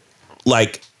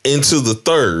 like into the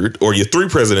third, or you're 3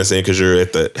 presidents in because you're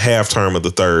at the half term of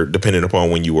the third, depending upon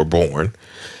when you were born.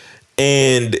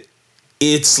 And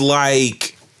it's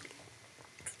like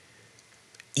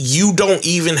you don't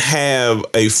even have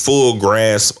a full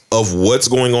grasp of what's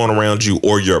going on around you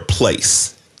or your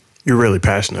place. You're really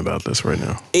passionate about this right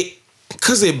now.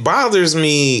 Because it bothers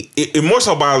me. It more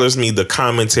so bothers me the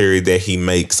commentary that he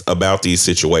makes about these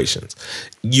situations.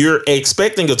 You're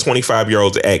expecting a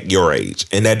 25-year-old to act your age,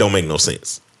 and that don't make no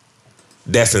sense.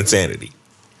 That's insanity.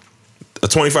 A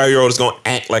 25-year-old is going to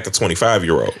act like a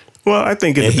 25-year-old. Well, I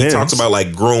think it depends. He talks about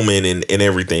like grooming and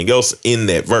everything else in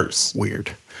that verse.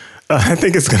 Weird. I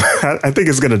think it's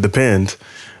gonna depend.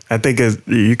 I think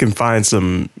you can find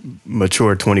some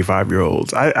mature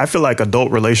 25-year-olds. I feel like adult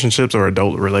relationships are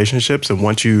adult relationships, and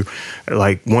once you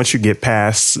get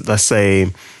past, let's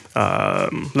say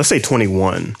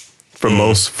 21 for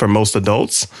most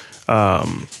adults,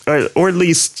 or at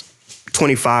least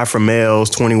 25 for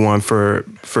males, 21 for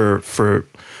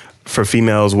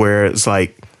females, where it's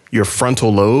like your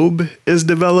frontal lobe is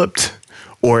developed,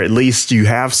 or at least you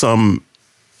have some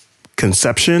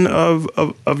conception of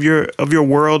your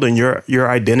world and your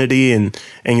identity and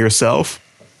yourself.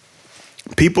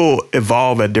 People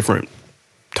evolve at different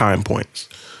time points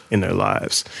in their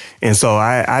lives. And so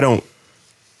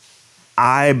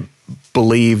I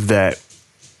believe that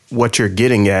what you're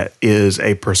getting at is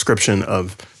a prescription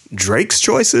of Drake's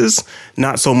choices,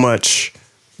 not so much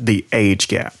the age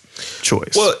gap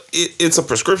choice. Well, it's a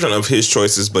prescription of his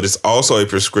choices, but it's also a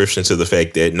prescription to the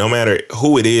fact that no matter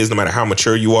who it is, no matter how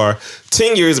mature you are,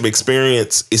 10 years of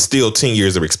experience is still 10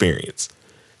 years of experience.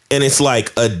 And it's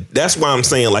like that's why I'm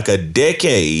saying like a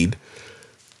decade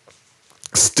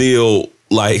still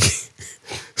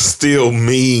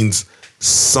means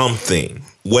something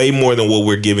way more than what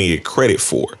we're giving it credit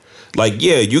for. Like,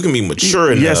 yeah, you can be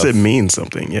mature enough. Yes, it means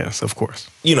something. Yes, of course.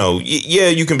 Yeah,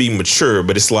 you can be mature,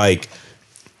 but it's like,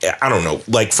 I don't know,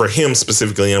 like for him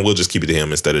specifically, and we'll just keep it to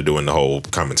him instead of doing the whole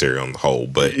commentary on the whole.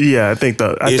 But yeah, I think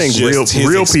real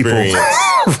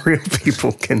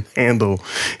people can handle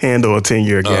a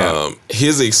 10-year gap.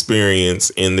 His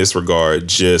experience in this regard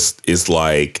just is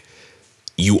like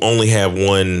you only have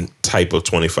one type of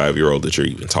 25-year-old that you're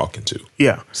even talking to.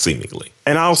 Yeah, seemingly.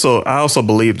 And I also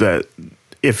believe that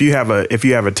if you have a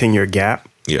 10-year gap,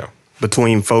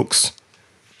 between folks,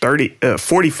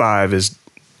 45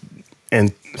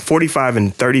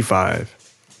 and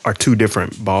 35 are 2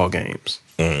 different ball games.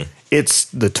 Mm-hmm. It's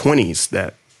the 20s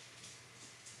that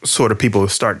sort of people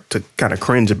start to kind of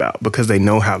cringe about because they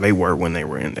know how they were when they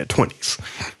were in their 20s.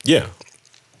 Yeah.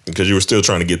 Because you were still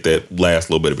trying to get that last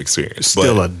little bit of experience.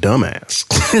 Still a dumbass.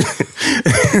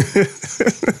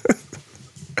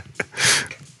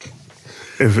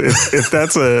 If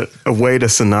that's a way to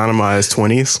synonymize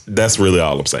 20s. That's really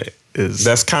all I'm saying.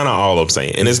 That's kind of all I'm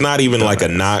saying. And it's not even like a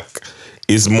knock.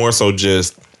 It's more so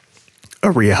just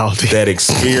a reality. That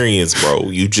experience, bro.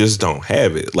 You just don't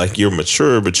have it. Like you're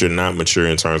mature, but you're not mature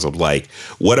in terms of like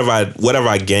what have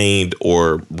I gained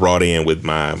or brought in with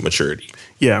my maturity.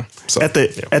 Yeah. So, at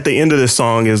the end of this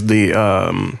song is the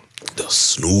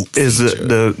Snoop is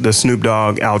the Snoop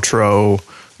Dogg outro.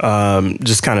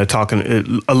 just kind of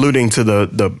talking, alluding to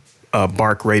the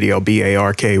Bark Radio,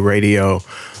 BARK radio.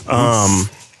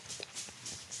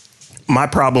 My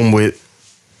problem with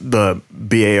the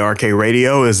BARK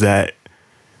radio is that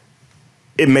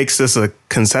it makes this a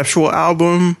conceptual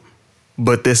album,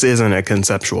 but this isn't a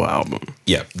conceptual album.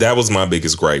 Yeah, that was my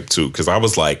biggest gripe too, because I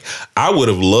was like, I would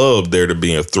have loved there to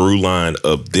be a through line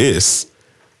of this,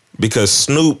 because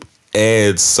Snoop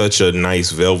adds such a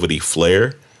nice velvety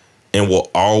flair and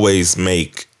will always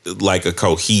make like a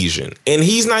cohesion. And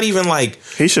he's not even like...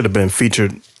 He should have been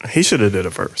featured. He should have did a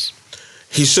verse.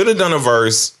 He should have done a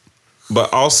verse,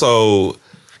 but also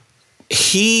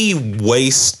he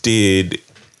wasted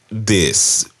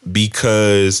this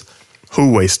because...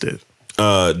 Who wasted?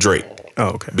 Drake. Oh,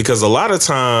 okay. Because a lot of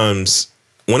times,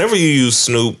 whenever you use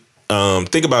Snoop,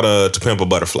 think about To Pimp a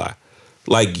Butterfly.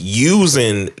 Like,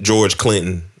 using George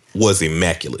Clinton was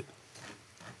immaculate.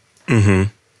 Mm-hmm.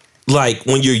 Like,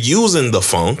 when you're using the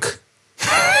funk,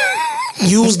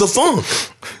 use the funk.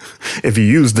 If you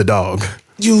use the dog.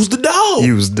 Use the dog.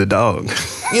 Use the dog.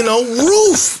 You know,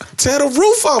 roof. Tear the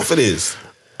roof off of this.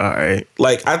 All right.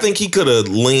 Like, I think he could have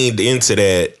leaned into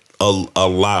that a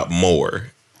lot more.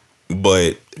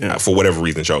 But for whatever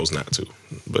reason, chose not to.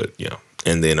 But, yeah.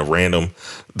 And then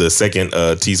the second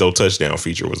Tizo touchdown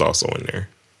feature was also in there.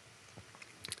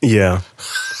 Yeah.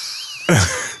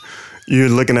 You're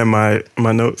looking at my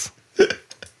notes?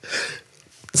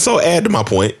 So add to my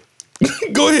point.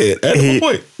 Go ahead. Add to my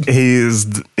point.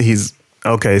 He's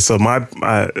okay. So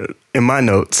in my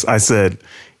notes, I said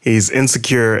he's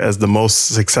insecure as the most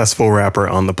successful rapper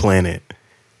on the planet.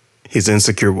 He's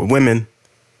insecure with women.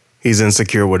 He's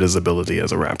insecure with his ability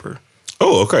as a rapper.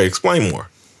 Oh, okay. Explain more.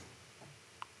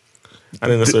 I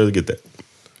didn't necessarily get that.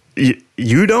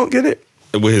 You don't get it?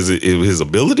 With his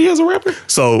ability as a rapper?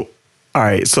 So, all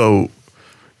right. So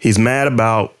he's mad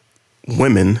about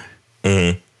women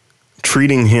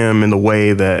treating him in the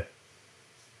way that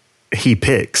he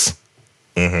picks.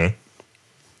 Mm-hmm.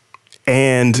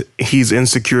 And he's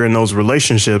insecure in those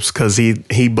relationships because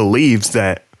he believes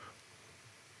that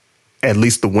at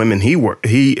least the women he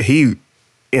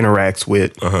interacts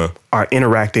with are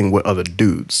interacting with other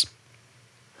dudes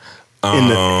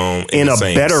in a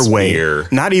better way.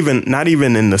 Not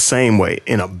even in the same way,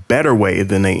 in a better way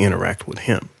than they interact with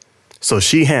him. So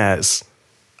she has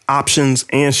options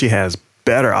and she has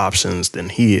better options than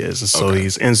he is. So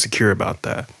he's insecure about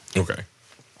that. Okay.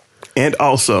 And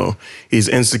also he's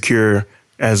insecure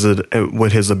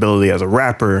with his ability as a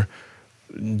rapper.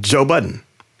 Joe Budden.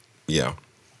 Yeah.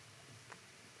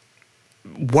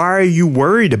 Why are you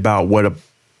worried about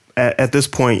at this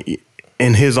point,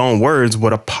 in his own words,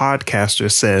 what a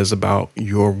podcaster says about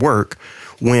your work?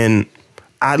 When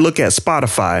I look at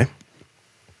Spotify,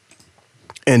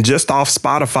 and just off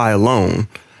Spotify alone,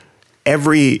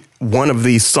 every one of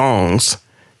these songs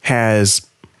has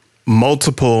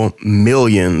multiple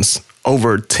millions,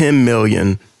 over 10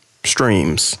 million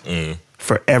streams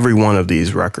for every one of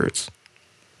these records.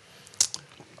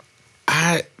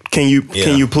 Can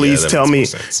you please tell me,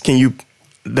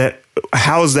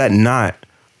 how is that not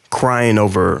crying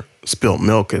over spilt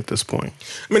milk at this point?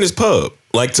 I mean, it's pub.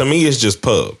 Like, to me, it's just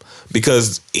pub.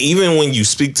 Because even when you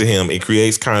speak to him, it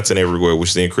creates content everywhere,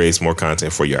 which then creates more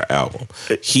content for your album.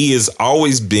 He has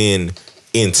always been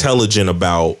intelligent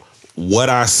about what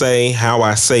I say, how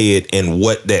I say it, and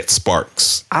what that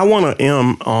sparks. I want an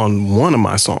M on one of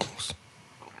my songs.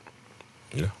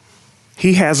 Yeah.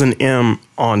 He has an M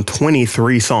on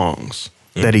 23 songs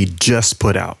that he just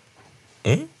put out.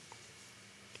 Mm-hmm.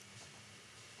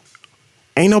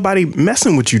 Ain't nobody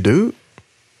messing with you, dude.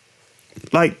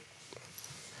 Like,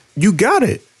 you got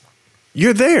it.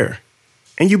 You're there.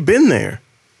 And you've been there.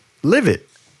 Live it.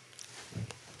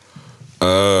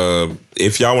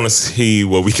 If y'all want to see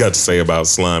what we got to say about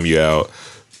Slime You Out,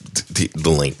 the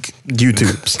link.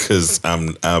 YouTube's. Because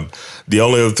I'm the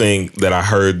only other thing that I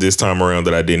heard this time around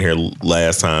that I didn't hear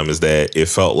last time is that it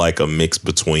felt like a mix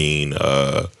between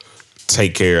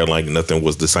Take Care and Like Nothing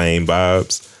Was the Same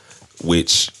vibes,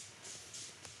 which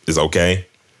is okay.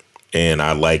 And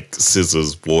I like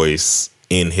SZA's voice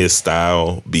in his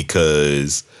style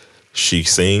because she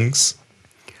sings.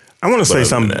 I want to say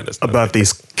something about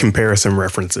these comparison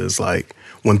references. Like,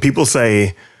 when people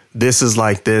say this is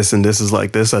like this and this is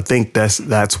like this, I think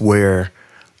that's where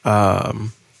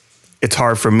it's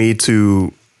hard for me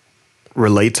to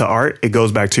relate to art. It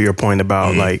goes back to your point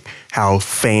about like how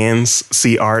fans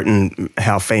see art and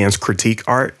how fans critique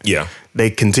art. Yeah. They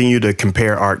continue to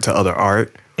compare art to other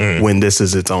art when this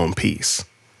is its own piece.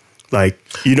 Like,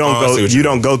 you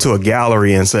don't go to a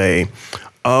gallery and say,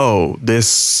 oh,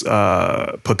 this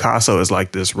Picasso is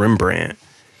like this Rembrandt.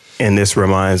 and this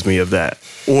reminds me of that.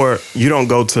 Or you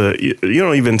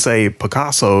don't even say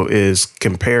Picasso is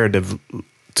comparative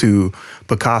to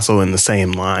Picasso in the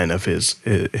same line of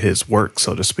his work,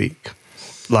 so to speak.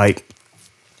 Like,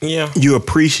 yeah, you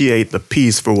appreciate the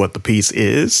piece for what the piece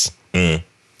is.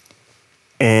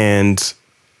 And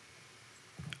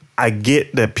I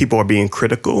get that people are being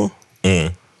critical,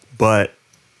 but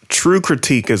true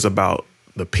critique is about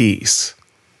the piece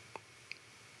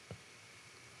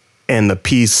and the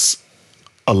piece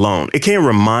alone. It can't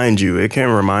remind you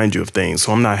of things.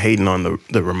 So I'm not hating on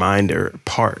the reminder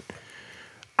part.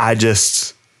 I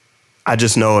just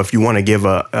know if you want to give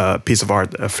a piece of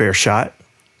art a fair shot,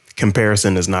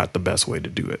 comparison is not the best way to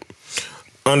do it.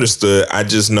 Understood. I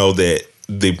just know that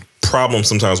the problem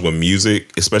sometimes with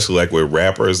music, especially like with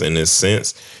rappers in this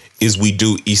sense, is we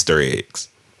do Easter eggs.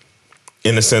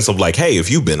 In the sense of like, hey, if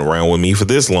you've been around with me for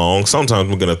this long, sometimes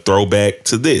we're going to throw back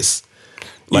to this.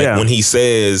 Like when he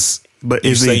says, but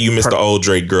you say you missed the old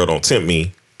Drake Girl Don't Tempt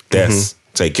Me, that's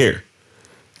Take Care.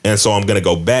 And so I'm going to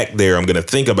go back there. I'm going to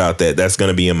think about that. That's going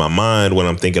to be in my mind when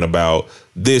I'm thinking about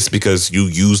this because you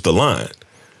used the line.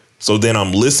 So then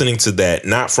I'm listening to that,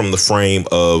 not from the frame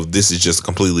of this is just a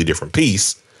completely different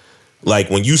piece. Like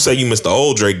when you say you missed the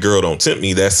old Drake Girl Don't Tempt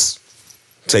Me, that's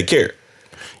Take Care.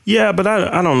 Yeah, but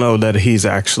I don't know that he's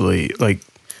actually like.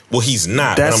 Well, he's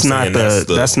not. That's not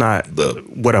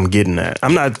what I'm getting at.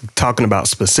 I'm not talking about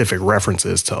specific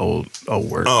references to old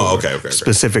work. Oh, okay.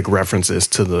 Specific references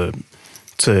to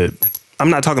I'm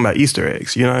not talking about Easter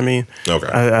eggs. You know what I mean? Okay.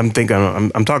 I'm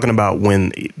talking about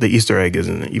when the Easter egg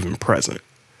isn't even present.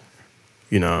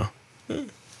 You know,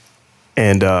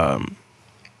 and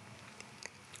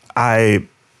I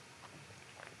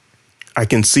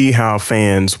can see how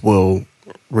fans will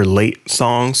relate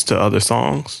songs to other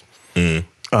songs.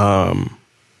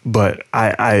 But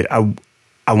I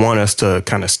want us to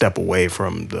kind of step away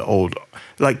from the old,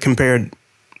 like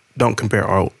don't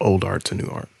compare old art to new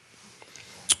art.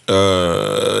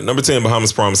 Number 10,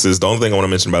 Bahamas Promises. The only thing I want to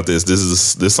mention about this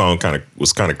song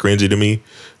was kind of cringy to me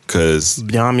because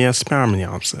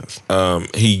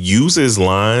he uses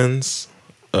lines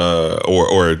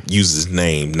or uses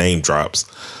name drops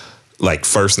like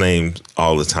first name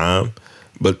all the time.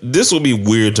 But this will be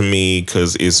weird to me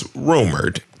because it's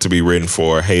rumored to be written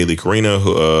for Hayley Karina,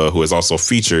 who is also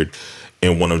featured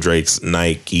in one of Drake's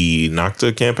Nike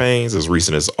Nocta campaigns as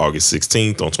recent as August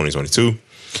 16th on 2022.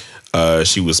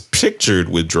 She was pictured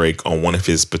with Drake on one of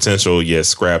his potential yet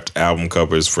scrapped album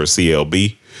covers for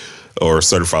CLB or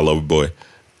Certified Lover Boy.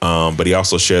 But he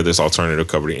also shared this alternative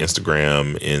cover to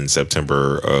Instagram in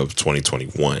September of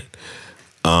 2021.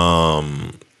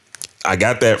 I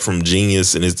got that from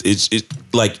Genius, and it's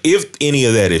like if any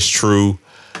of that is true,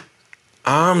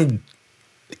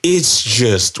 it's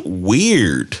just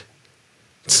weird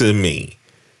to me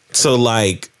to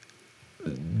like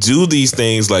do these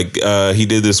things. Like he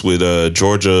did this with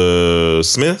Georgia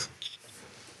Smith.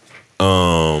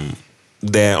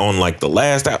 That on like the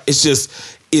last album,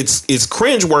 it's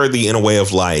cringeworthy in a way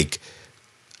of like,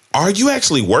 are you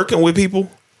actually working with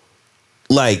people?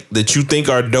 Like that you think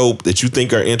are dope, that you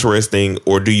think are interesting,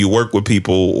 or do you work with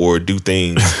people or do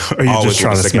things or you always just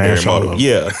trying to smash all of them?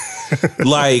 Yeah.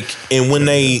 Like, and when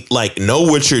they like know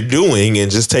what you're doing and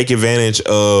just take advantage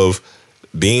of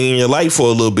being in your life for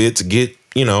a little bit to get,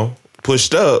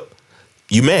 pushed up,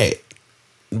 you mad.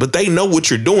 But they know what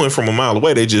you're doing from a mile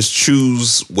away. They just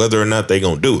choose whether or not they're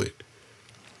gonna do it.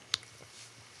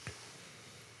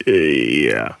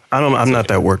 Yeah. I'm not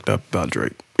that worked up about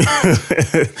Drake.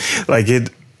 Like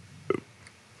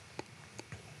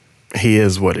he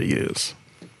is what he is.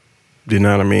 Do you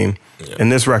know what I mean? Yeah.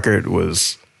 And this record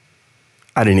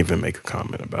I didn't even make a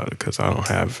comment about it because I don't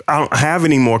have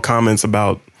any more comments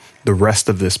about the rest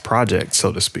of this project,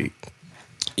 so to speak.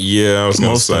 Yeah, I was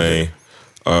gonna say,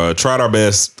 tried our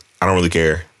best. I don't really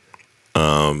care.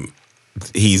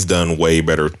 He's done way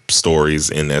better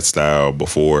stories in that style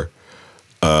before.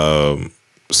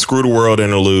 Screw the World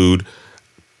interlude.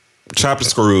 Chopped and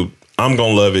Screwed. I'm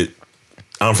gonna love it.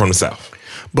 I'm from the South.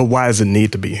 But why does it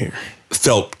need to be here?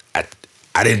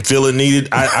 I didn't feel it needed.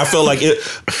 I felt like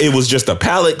it was just a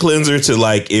palate cleanser to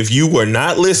like, if you were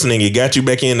not listening, it got you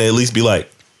back in to at least be like,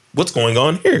 what's going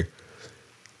on here?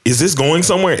 Is this going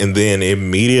somewhere? And then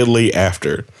immediately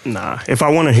after. Nah, if I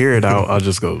want to hear it, I'll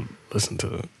just go listen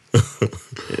to it.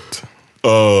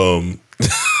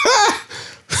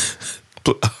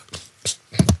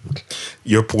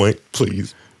 Your point,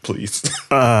 please.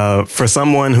 For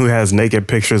someone who has naked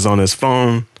pictures on his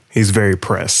phone, he's very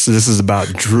pressed. This is about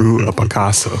Drew a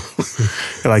Picasso.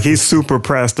 Like he's super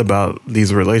pressed about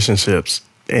these relationships,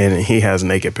 and he has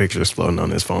naked pictures floating on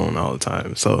his phone all the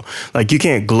time. So like you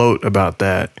can't gloat about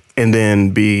that and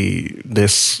then be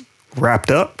this wrapped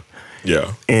up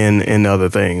Yeah. in other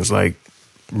things. Like,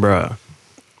 bruh,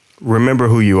 remember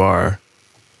who you are,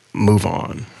 move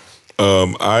on.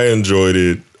 I enjoyed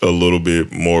it a little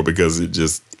bit more because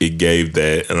it gave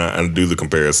that, and I do the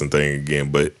comparison thing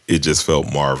again, but it just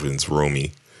felt Marvin's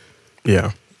roomy,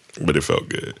 Yeah. but it felt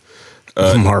good.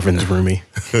 Marvin's Roomy.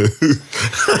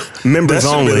 Members That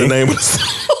should only. be the name of the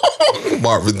song.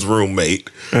 Marvin's roommate.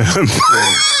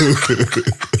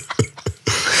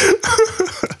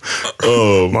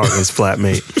 Marvin's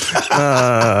flatmate.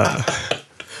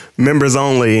 Members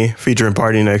only featuring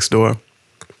Party Next Door.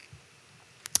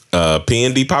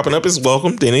 P&D popping up is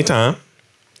welcomed anytime.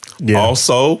 Yeah.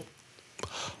 Also,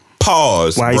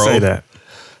 pause, Why bro. you say that?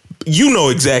 You know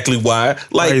exactly why.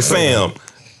 Like, you say fam,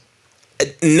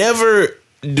 never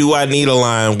do I need a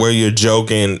line where you're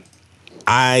joking.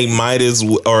 I might as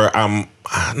well, or I'm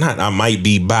not. I might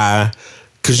be bi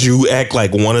because you act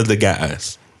like one of the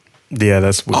guys. Yeah,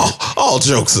 that's weird. All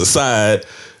jokes aside,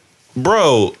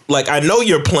 bro. Like, I know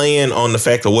you're playing on the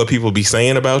fact of what people be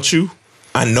saying about you.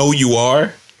 I know you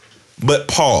are, but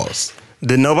pause.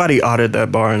 Did nobody audit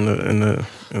that bar in the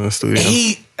studio?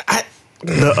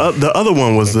 The other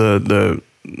one was the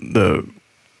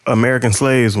American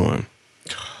Slaves one.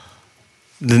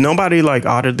 Did nobody like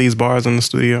audit these bars in the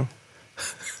studio?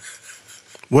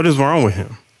 What is wrong with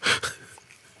him?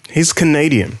 He's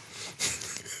Canadian.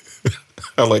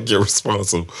 I like your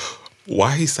response of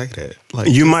why he say that. Like,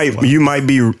 You might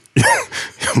be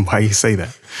why you say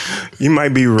that? You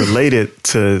might be related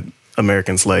to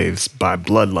American slaves by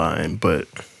bloodline, but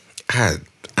no.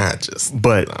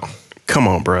 Come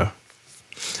on, bruh.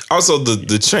 Also,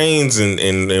 the chains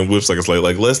and whips like a slave.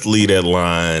 Like, let's leave that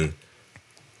line.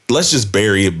 Let's just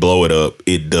bury it, blow it up.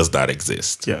 It does not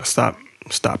exist. Yeah, stop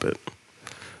it.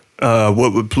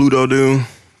 What would Pluto do?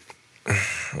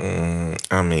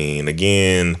 I mean,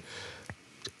 again,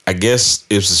 I guess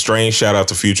it's a strange shout out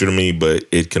to Future to me, but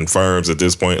it confirms at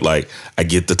this point, like, I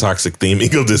get the toxic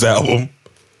theming of this album.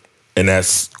 And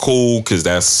that's cool because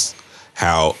that's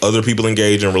how other people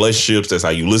engage in relationships. That's how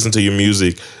you listen to your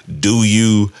music. Do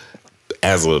you,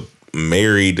 as a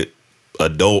married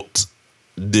adult,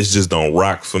 this just don't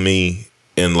rock for me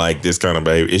in like this kind of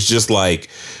behavior. It's just like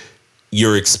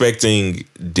you're expecting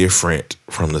different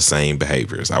from the same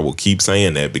behaviors. I will keep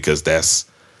saying that because that's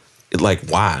like,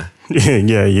 why?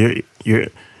 Yeah, you're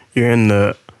in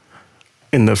the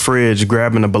fridge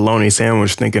grabbing a bologna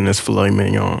sandwich thinking it's filet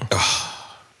mignon.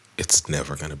 It's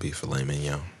never gonna be filet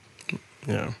mignon.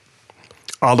 Yeah.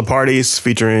 All the parties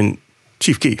featuring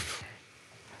Chief Keef.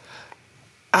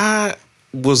 I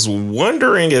was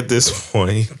wondering at this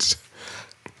point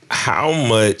how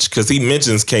much, because he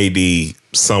mentions KD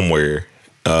somewhere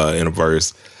in a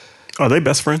verse. Are they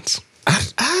best friends?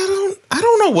 I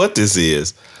don't know what this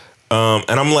is. And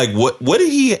I'm like, what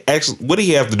did he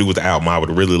have to do with the album? I would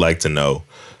really like to know.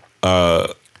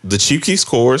 The Chief Keef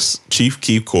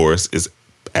chorus is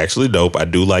actually dope. I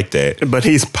do like that. But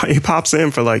he pops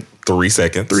in for like 3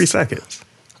 seconds. 3 seconds.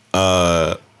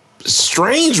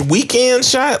 Strange weekend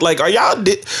shot. Like, are y'all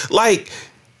like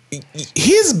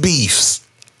his beefs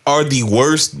are the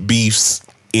worst beefs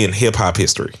in hip hop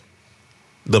history.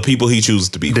 The people he chooses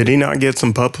to beef. Did he not get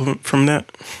some pub from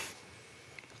that?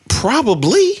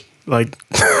 Probably. Like,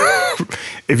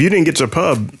 if you didn't get your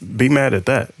pub, be mad at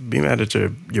that. Be mad at your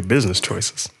business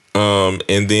choices.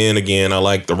 And then again, I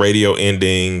like the radio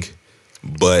ending,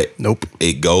 but Nope.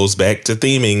 It goes back to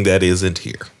theming that isn't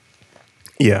here.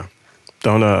 Yeah.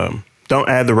 Don't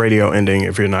add the radio ending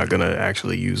if you're not gonna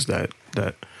actually use that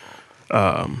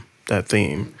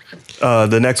theme.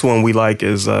 The next one we like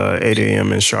is 8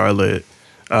 a.m. in Charlotte.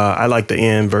 I like the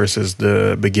end versus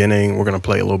the beginning. We're gonna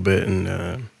play a little bit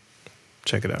and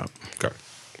check it out. Okay.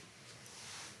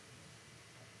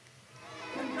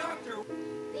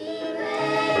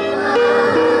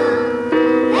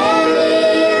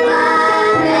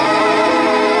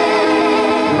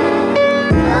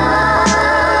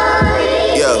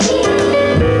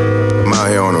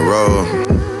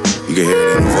 You can hear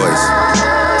it in the voice.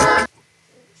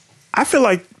 I feel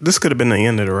like this could have been the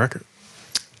end of the record.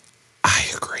 I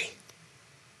agree.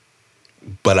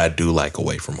 But I do like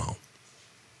Away From Home.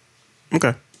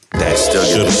 Okay. That Still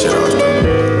should get have the shit off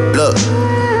though. Look.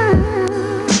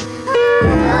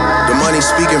 The money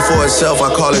speaking for itself,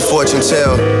 I call it fortune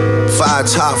tell.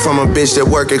 5 top from a bitch that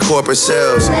work at corporate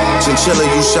sales. Chinchilla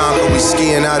Ushanka, we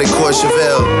skiing out in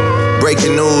Courchevel.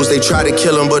 Breaking news, they try to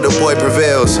kill him, but the boy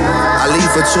prevails. I leave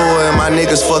for tour and my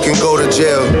niggas fucking go to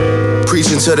jail.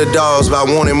 Preaching to the dogs about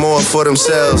wanting more for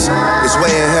themselves. It's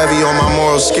weighing heavy on my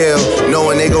moral scale.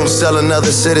 Knowing they gon' sell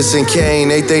another Citizen Kane.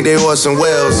 They think they Orson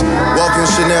Welles. Walking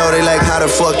Chanel, they like, how the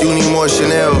fuck you need more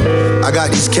Chanel? I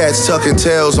got these cats tucking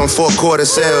tails on 4-quarter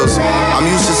sales. I'm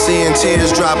used to seeing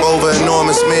tears drop over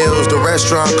enormous meals. The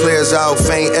restaurant clears out,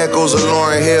 faint echoes of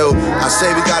Lauryn Hill. I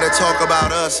say we gotta talk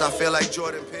about us. I feel like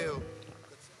Jordan Peele.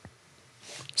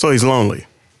 So he's lonely.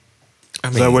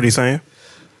 Is that what he's saying?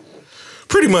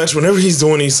 Pretty much, whenever he's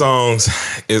doing these songs,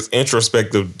 it's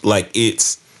introspective. Like,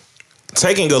 it's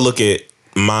taking a look at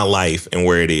my life and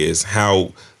where it is,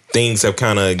 how things have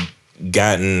kind of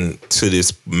gotten to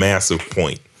this massive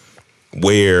point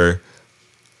where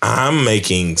I'm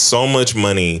making so much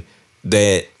money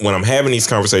that when I'm having these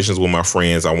conversations with my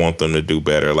friends, I want them to do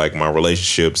better. Like, my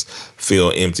relationships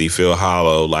feel empty, feel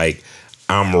hollow. Like,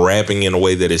 I'm rapping in a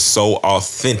way that is so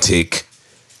authentic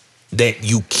that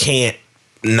you can't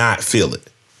not feel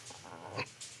it.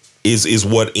 Is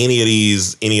what any of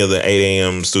the 8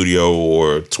 a.m. studio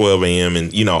or 12 a.m.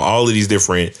 and, you know, all of these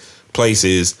different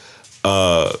places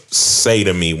say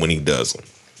to me when he does them.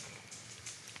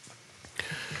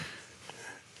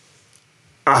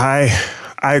 I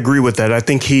agree with that. I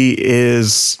think he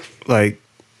is like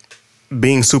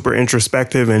being super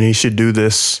introspective, and he should do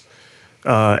this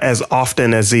as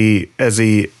often as he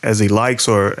likes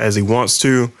or as he wants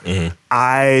to. Mm-hmm.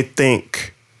 I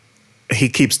think he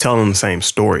keeps telling the same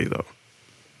story though.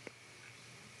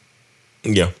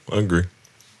 Yeah, I agree.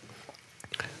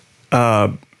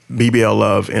 BBL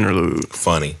Love interlude.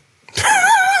 Funny.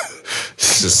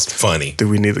 It's just funny. Do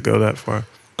we need to go that far?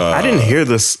 I didn't hear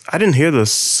this. I didn't hear the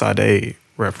Sade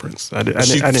reference. I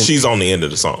didn't. She's on the end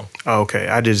of the song. Oh, okay.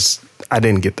 I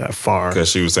didn't get that far. Because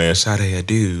she was saying, Sade, I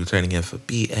do, turning in for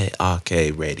BARK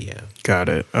radio. Got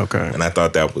it. Okay. And I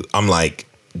thought I'm like,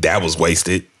 that was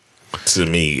wasted to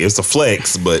me. It's a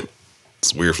flex, but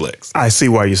it's a weird flex. I see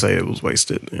why you say it was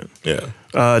wasted. Yeah.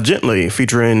 Gently,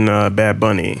 featuring Bad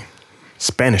Bunny,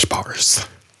 Spanish Bars.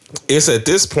 It's at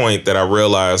this point that I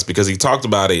realized, because he talked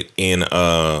about it in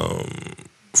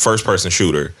First Person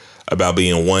Shooter, about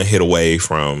being one hit away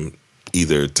from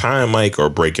either tying Mike or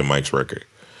breaking Mike's record.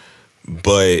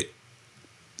 But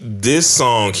this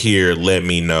song here let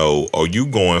me know, are you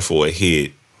going for a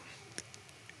hit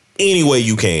any way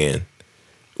you can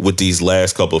with these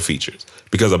last couple of features?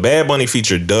 Because a Bad Bunny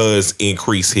feature does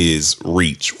increase his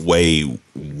reach way,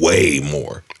 way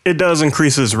more. It does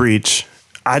increase his reach.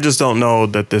 I just don't know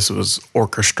that this was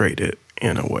orchestrated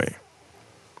in a way.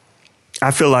 I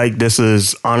feel like this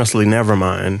is honestly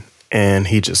Nevermind, and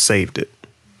he just saved it.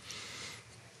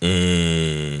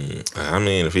 I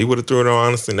mean, if he would have threw it on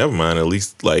Honestly Nevermind, at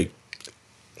least, like,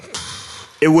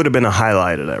 it would have been a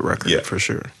highlight of that record, for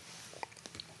sure.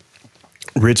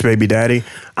 Rich Baby Daddy.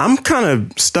 I'm kind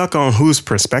of stuck on whose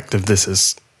perspective this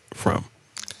is from.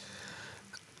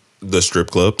 The strip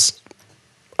clubs.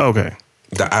 Okay.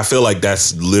 I feel like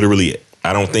that's literally it.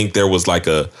 I don't think there was like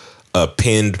a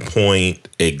pinned point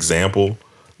example.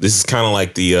 This is kind of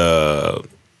like the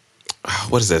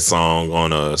what is that song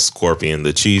on Scorpion,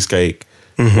 the Cheesecake?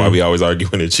 Mm-hmm. Why we always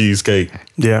arguing the cheesecake?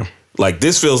 Yeah. Like,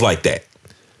 this feels like that.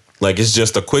 Like, it's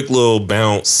just a quick little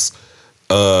bounce,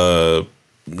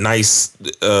 nice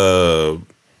tone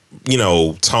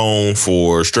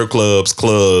for strip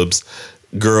clubs,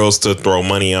 girls to throw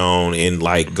money on and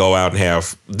like go out and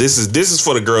have. This is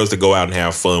for the girls to go out and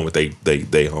have fun with they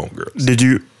homegirls. Did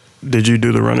you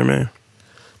do the Running Man?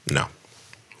 No.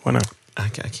 Why not? I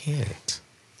can't.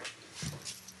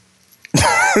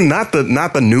 not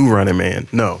the new Running Man.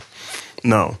 No.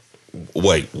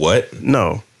 Wait, what?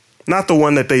 No, not the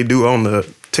one that they do on the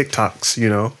TikToks. You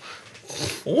know.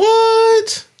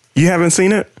 What? You haven't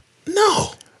seen it?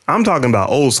 No. I'm talking about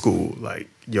old school, like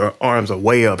your arms are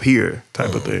way up here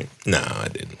type of thing. No, I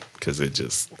didn't. Because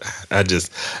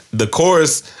the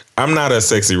chorus, I'm not a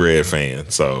Sexy Red fan,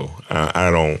 so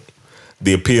I don't,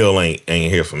 the appeal ain't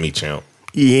here for me, champ.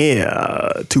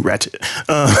 Yeah, too ratchet.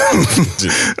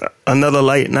 Another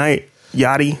Late Night,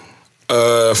 Yachty.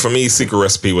 For me, Secret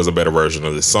Recipe was a better version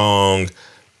of the song.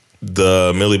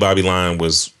 The Millie Bobby line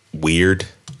was weird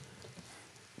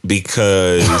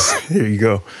because here you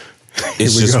go.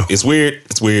 It's weird.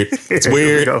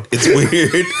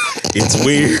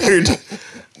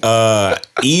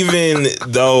 Even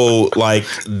though like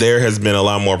there has been a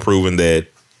lot more proven that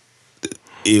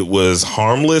it was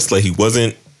harmless, like he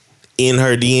wasn't in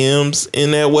her DMs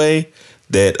in that way,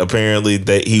 that apparently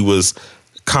that he was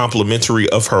complimentary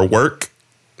of her work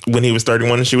when he was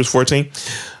 31 and she was 14.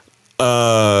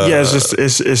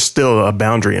 It's still a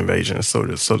boundary invasion, so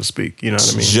to speak. You know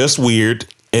what I mean? Just weird.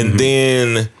 And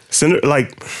then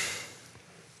like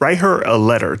Write her a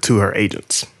letter to her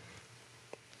agents.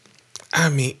 I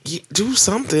mean, do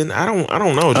something. I don't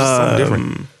know. Just something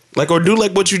different. Like, or do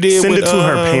like what you did. Send with, it to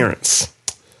her parents.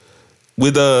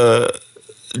 With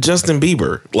Justin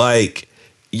Bieber. Like,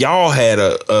 y'all had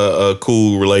a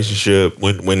cool relationship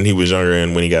when he was younger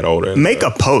and when he got older. Make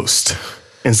a post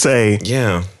and say,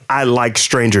 yeah, I like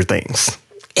Stranger Things.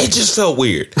 It just felt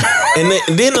weird. And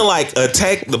then to like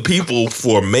attack the people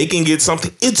for making it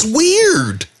something, it's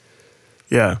weird.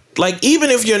 Yeah. Like, even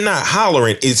if you're not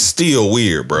hollering, it's still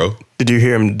weird, bro. Did you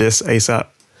hear him diss A$AP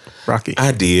Rocky?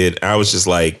 I did. I was just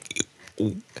like,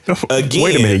 again.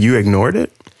 Wait a minute, you ignored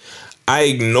it? I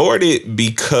ignored it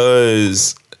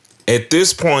because at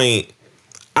this point,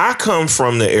 I come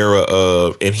from the era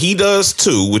of, and he does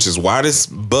too, which is why this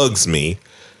bugs me.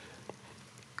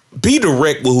 Be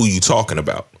direct with who you talking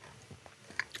about.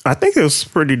 I think it was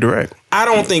pretty direct. I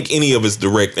don't think any of it's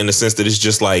direct in the sense that it's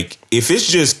just like, if it's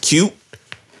just cute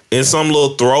in some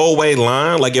little throwaway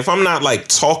line, like if I'm not like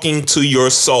talking to your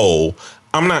soul,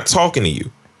 I'm not talking to you.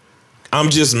 I'm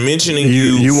just mentioning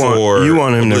you want him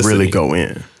publicity. to really go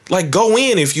in. Like, go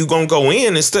in if you gonna go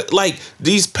in. Instead, like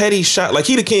these petty shots. Like,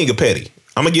 he the king of petty.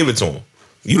 I'm gonna give it to him.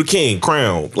 You the king,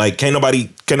 crown. Like, can't nobody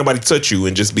touch you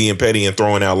and just being petty and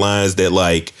throwing out lines that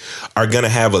like are gonna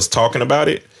have us talking about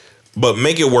it. But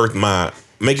make it worth my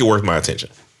attention,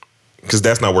 because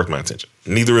that's not worth my attention.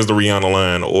 Neither is the Rihanna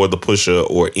line or the Pusha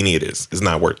or any of this. It's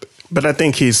not worth it. But I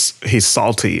think he's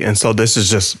salty, and so this is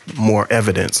just more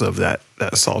evidence of that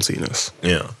saltiness.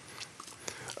 Yeah.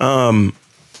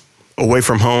 Away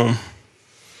From Home.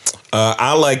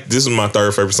 I like, this is my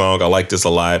third favorite song. I like this a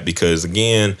lot because,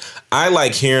 again, I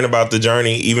like hearing about the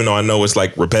journey, even though I know it's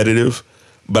like repetitive,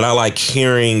 but I like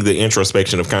hearing the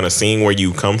introspection of kind of seeing where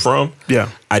you come from. Yeah.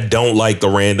 I don't like the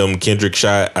random Kendrick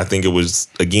shot. I think it was,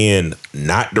 again,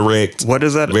 not direct. What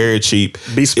is that? Very cheap.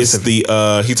 Be specific. It's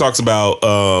the, he talks about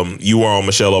you are on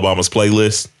Michelle Obama's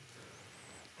playlist.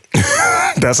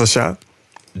 That's a shot?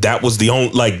 That was the only,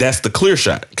 like, that's the clear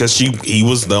shot, because he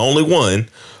was the only one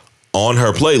on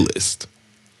her playlist.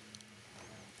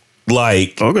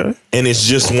 Like, okay. And it's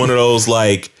just one of those,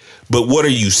 like, but what are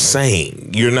you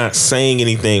saying? You're not saying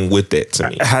anything with that to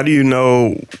me. How do you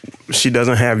know she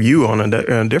doesn't have you on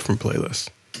a different playlist?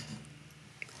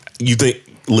 You think,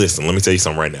 listen, let me tell you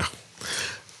something right now.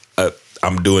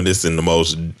 I'm doing this in the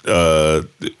most,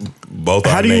 both.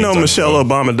 How do you know Michelle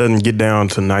Obama doesn't get down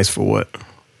to Nice for What?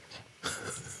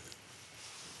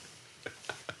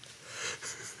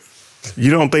 You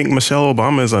don't think Michelle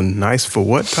Obama is a nice for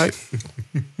what type?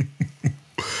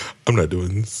 I'm not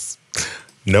doing this.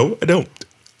 No, I don't.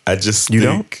 I just You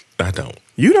think don't? I don't.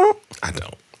 You don't? I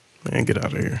don't. Man, get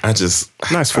out of here. I just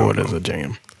Nice for What is a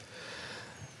jam.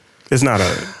 It's not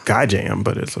a guy jam,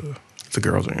 but it's a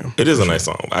girl jam. It is a nice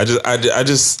song. I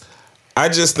just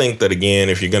think that, again,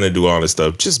 if you're gonna do all this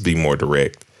stuff, just be more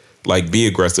direct. Like, be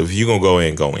aggressive. If you're gonna go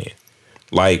in, go in.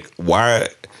 Like, why?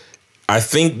 I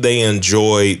think they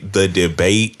enjoy the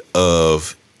debate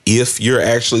of if you're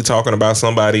actually talking about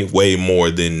somebody way more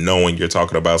than knowing you're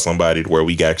talking about somebody, where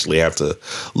we actually have to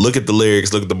look at the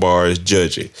lyrics, look at the bars,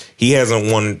 judge it. He hasn't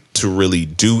wanted to really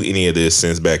do any of this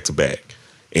since Back to Back,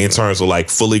 in terms of like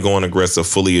fully going aggressive,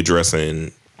 fully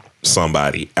addressing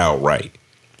somebody outright.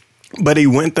 But he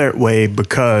went that way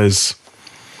because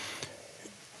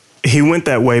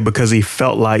he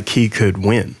felt like he could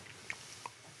win.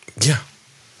 Yeah.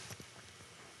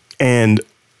 And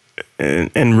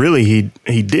really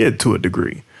he did to a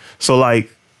degree. So like,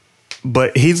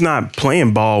 but he's not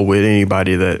playing ball with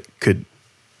anybody that could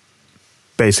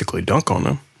basically dunk on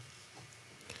him.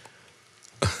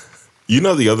 You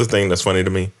know, the other thing that's funny to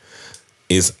me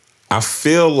is I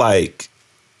feel like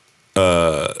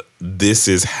this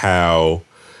is how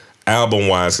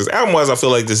album-wise, because album-wise I feel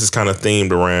like this is kind of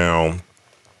themed around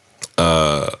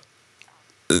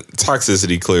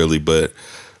toxicity, clearly, but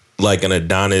like an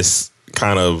Adonis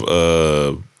kind of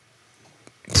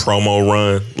promo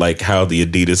run, like how the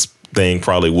Adidas thing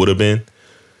probably would have been,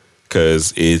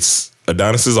 because it's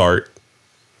Adonis's art.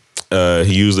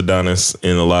 He used Adonis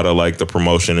in a lot of like the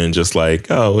promotion and just like,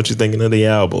 oh, what you thinking of the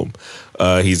album?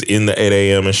 He's in the 8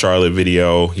 a.m. in Charlotte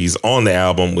video. He's on the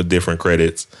album with different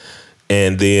credits.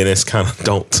 And then it's kind of,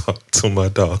 don't talk to my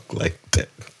dog like that.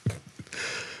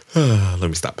 Let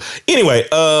me stop. Anyway.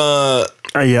 Yeah,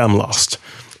 I'm lost.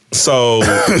 So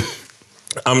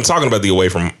I'm talking about the Away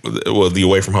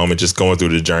From Home and just going through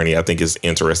the journey. I think it's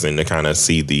interesting to kind of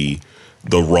see the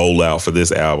rollout for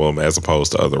this album as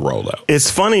opposed to other rollouts. It's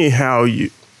funny how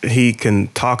he can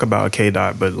talk about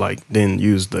K-Dot, but like then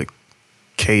use the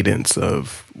cadence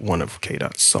of one of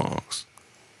K-Dot's songs.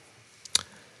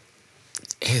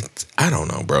 I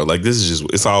don't know, bro. Like, this is just,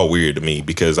 it's all weird to me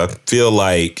because I feel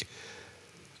like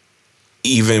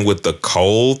even with the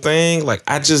Cole thing, like,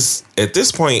 I just, at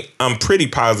this point, I'm pretty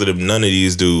positive none of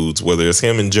these dudes, whether it's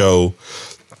him and Joe,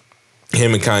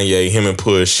 him and Kanye, him and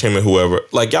Push, him and whoever,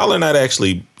 like, y'all are not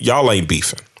actually, y'all ain't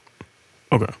beefing.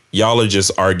 Okay. Y'all are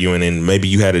just arguing, and maybe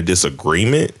you had a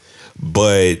disagreement,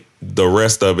 but the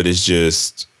rest of it is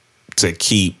just to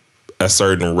keep a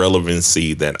certain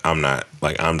relevancy that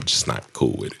I'm just not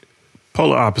cool with it.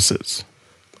 Polar opposites.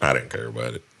 I didn't care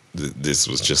about it. This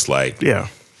was just like, Yeah.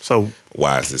 So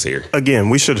why is this here? again,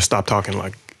 we should have stopped talking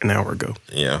like an hour ago.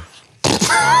 Yeah.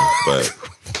 But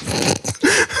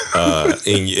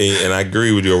and I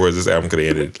agree with your words. This album could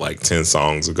have ended like 10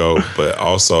 songs ago, but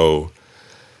also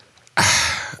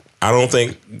I don't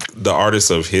think the artists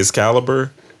of his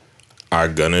caliber are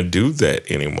gonna do that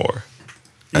anymore.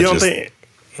 You don't think?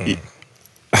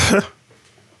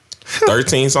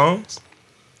 13 songs?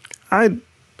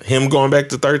 Him going back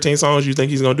to 13 songs, you think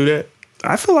he's gonna do that?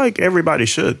 I feel like everybody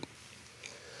should.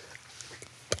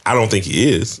 I don't think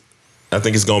he is. I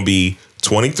think it's gonna be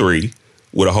 23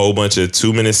 with a whole bunch of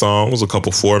 2-minute songs, a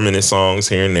couple 4-minute songs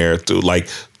here and there, a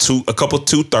couple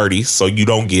 2:30s, so you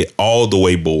don't get all the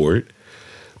way bored,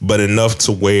 but enough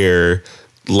to where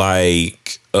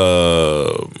like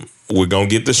we're gonna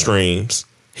get the streams.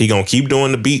 He gonna keep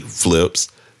doing the beat flips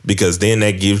because then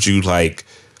that gives you like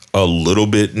a little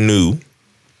bit new,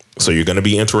 so you're gonna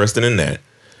be interested in that,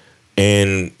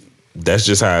 and that's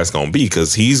just how it's gonna be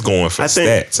because he's going for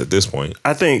stats at this point.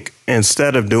 I think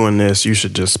instead of doing this, you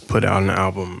should just put out an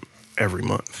album every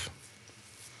month.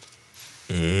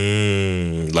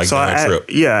 Like so Don Trip.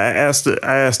 I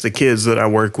asked the kids that I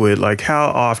work with, like, how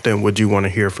often would you want to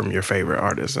hear from your favorite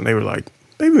artist? And they were like,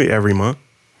 maybe every month.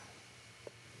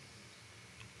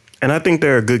 And I think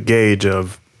they're a good gauge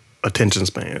of attention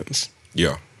spans.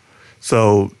 Yeah.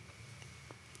 So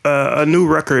a new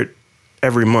record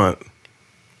every month.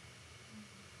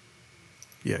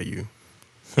 Yeah, you.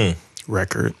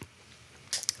 Record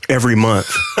every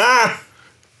month.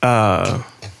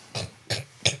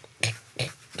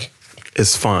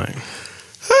 It's fine.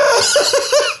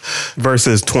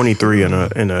 Versus 23 in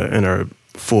a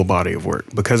full body of work,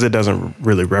 because it doesn't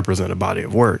really represent a body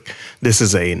of work. This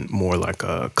is a more like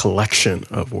a collection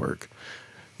of work,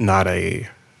 not an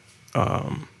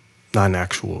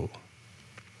actual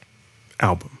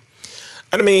album.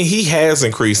 I mean, he has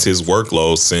increased his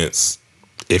workload since,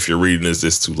 if you're reading this,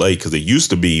 it's too late, because it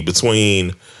used to be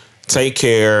between Take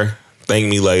Care, Thank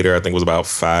Me Later, I think it was about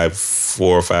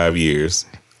 4 or 5 years,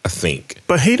 I think.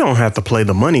 But he don't have to play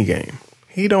the money game.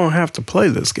 He don't have to play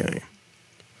this game.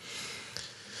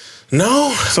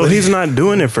 No. So he's not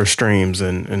doing it for streams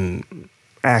and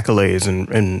accolades and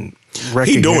recognition.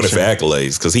 He's doing it for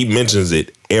accolades because he mentions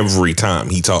it every time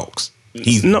he talks.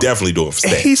 He's definitely doing it for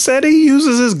stats. He said he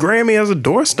uses his Grammy as a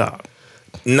doorstop.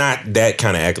 Not that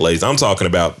kind of accolades. I'm talking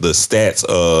about the stats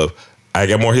of, I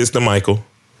got more hits than Michael.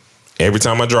 Every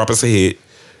time I drop us a hit,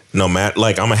 no matter,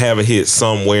 like, I'm going to have a hit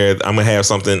somewhere. I'm going to have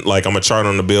something, like, I'm going to chart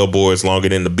on the billboards longer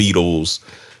than the Beatles.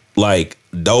 Like,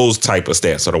 those type of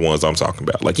stats are the ones I'm talking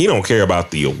about. Like, he don't care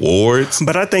about the awards.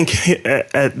 But I think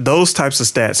at those types of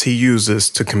stats he uses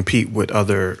to compete with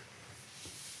other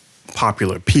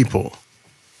popular people.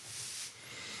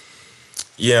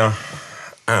 Yeah.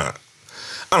 I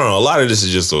don't know. A lot of this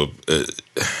is just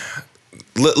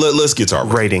let's get to our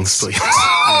ratings, please.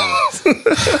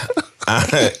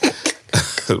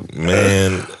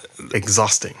 Man.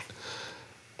 Exhausting.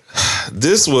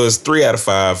 This was 3 out of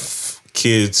 5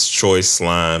 Kids' Choice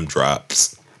Slime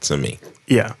drops to me.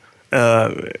 Yeah.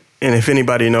 And if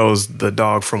anybody knows the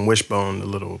dog from Wishbone, the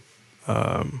little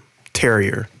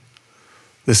terrier,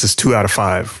 this is 2 out of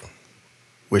 5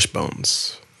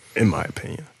 Wishbones, in my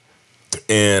opinion.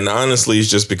 And honestly, it's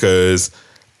just because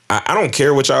I don't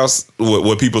care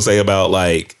what people say about,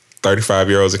 like,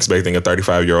 35-year-olds expecting a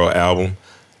 35-year-old album.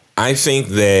 I think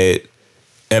that,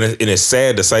 and it's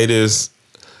sad to say this,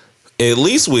 at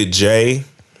least with Jay,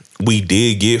 we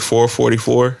did get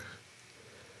 444,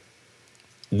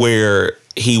 where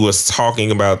he was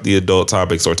talking about the adult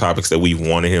topics or topics that we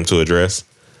wanted him to address.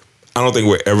 I don't think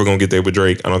we're ever going to get there with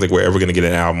Drake. I don't think we're ever going to get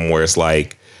an album where it's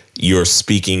like you're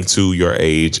speaking to your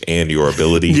age and your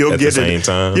ability at the same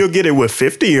time. You'll get it with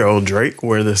 50-year-old Drake,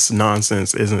 where this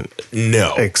nonsense isn't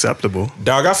acceptable.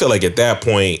 Dog, I feel like at that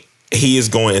point, he is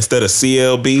going, instead of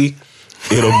CLB,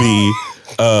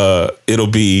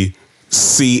 it'll be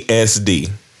CSD.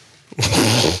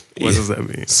 What does that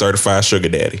mean? Certified Sugar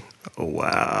Daddy.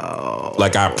 Wow.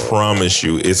 Like, I promise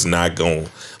you, it's not going.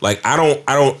 Like, I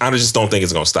just don't think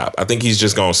it's gonna stop. I think he's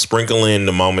just gonna sprinkle in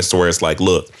the moments to where it's like,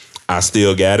 look, I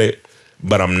still got it,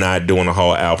 but I'm not doing a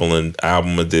whole album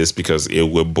of this because it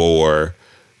would bore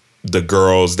the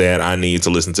girls that I need to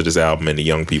listen to this album and the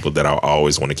young people that I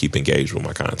always want to keep engaged with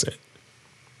my content.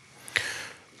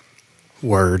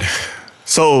 Word.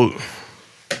 So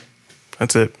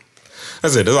that's it.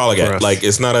 That's it. That's all I got. Like,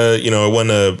 it's not a, it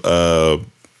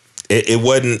wasn't it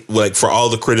wasn't like, for all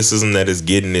the criticism that it's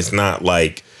getting, it's not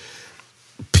like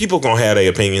people gonna have their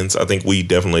opinions. I think we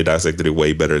definitely dissected it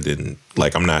way better than,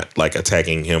 like, I'm not like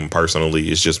attacking him personally.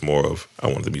 It's just more of, I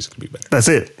want the music to be better. That's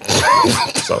it.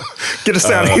 So get us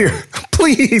out of here,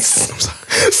 please.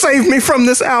 Save me from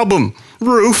this album,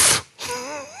 Roof.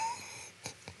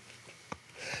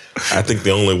 I think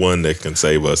the only one that can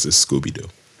save us is Scooby Doo.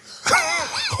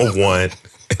 A 1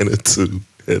 and a 2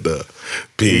 and a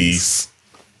peace.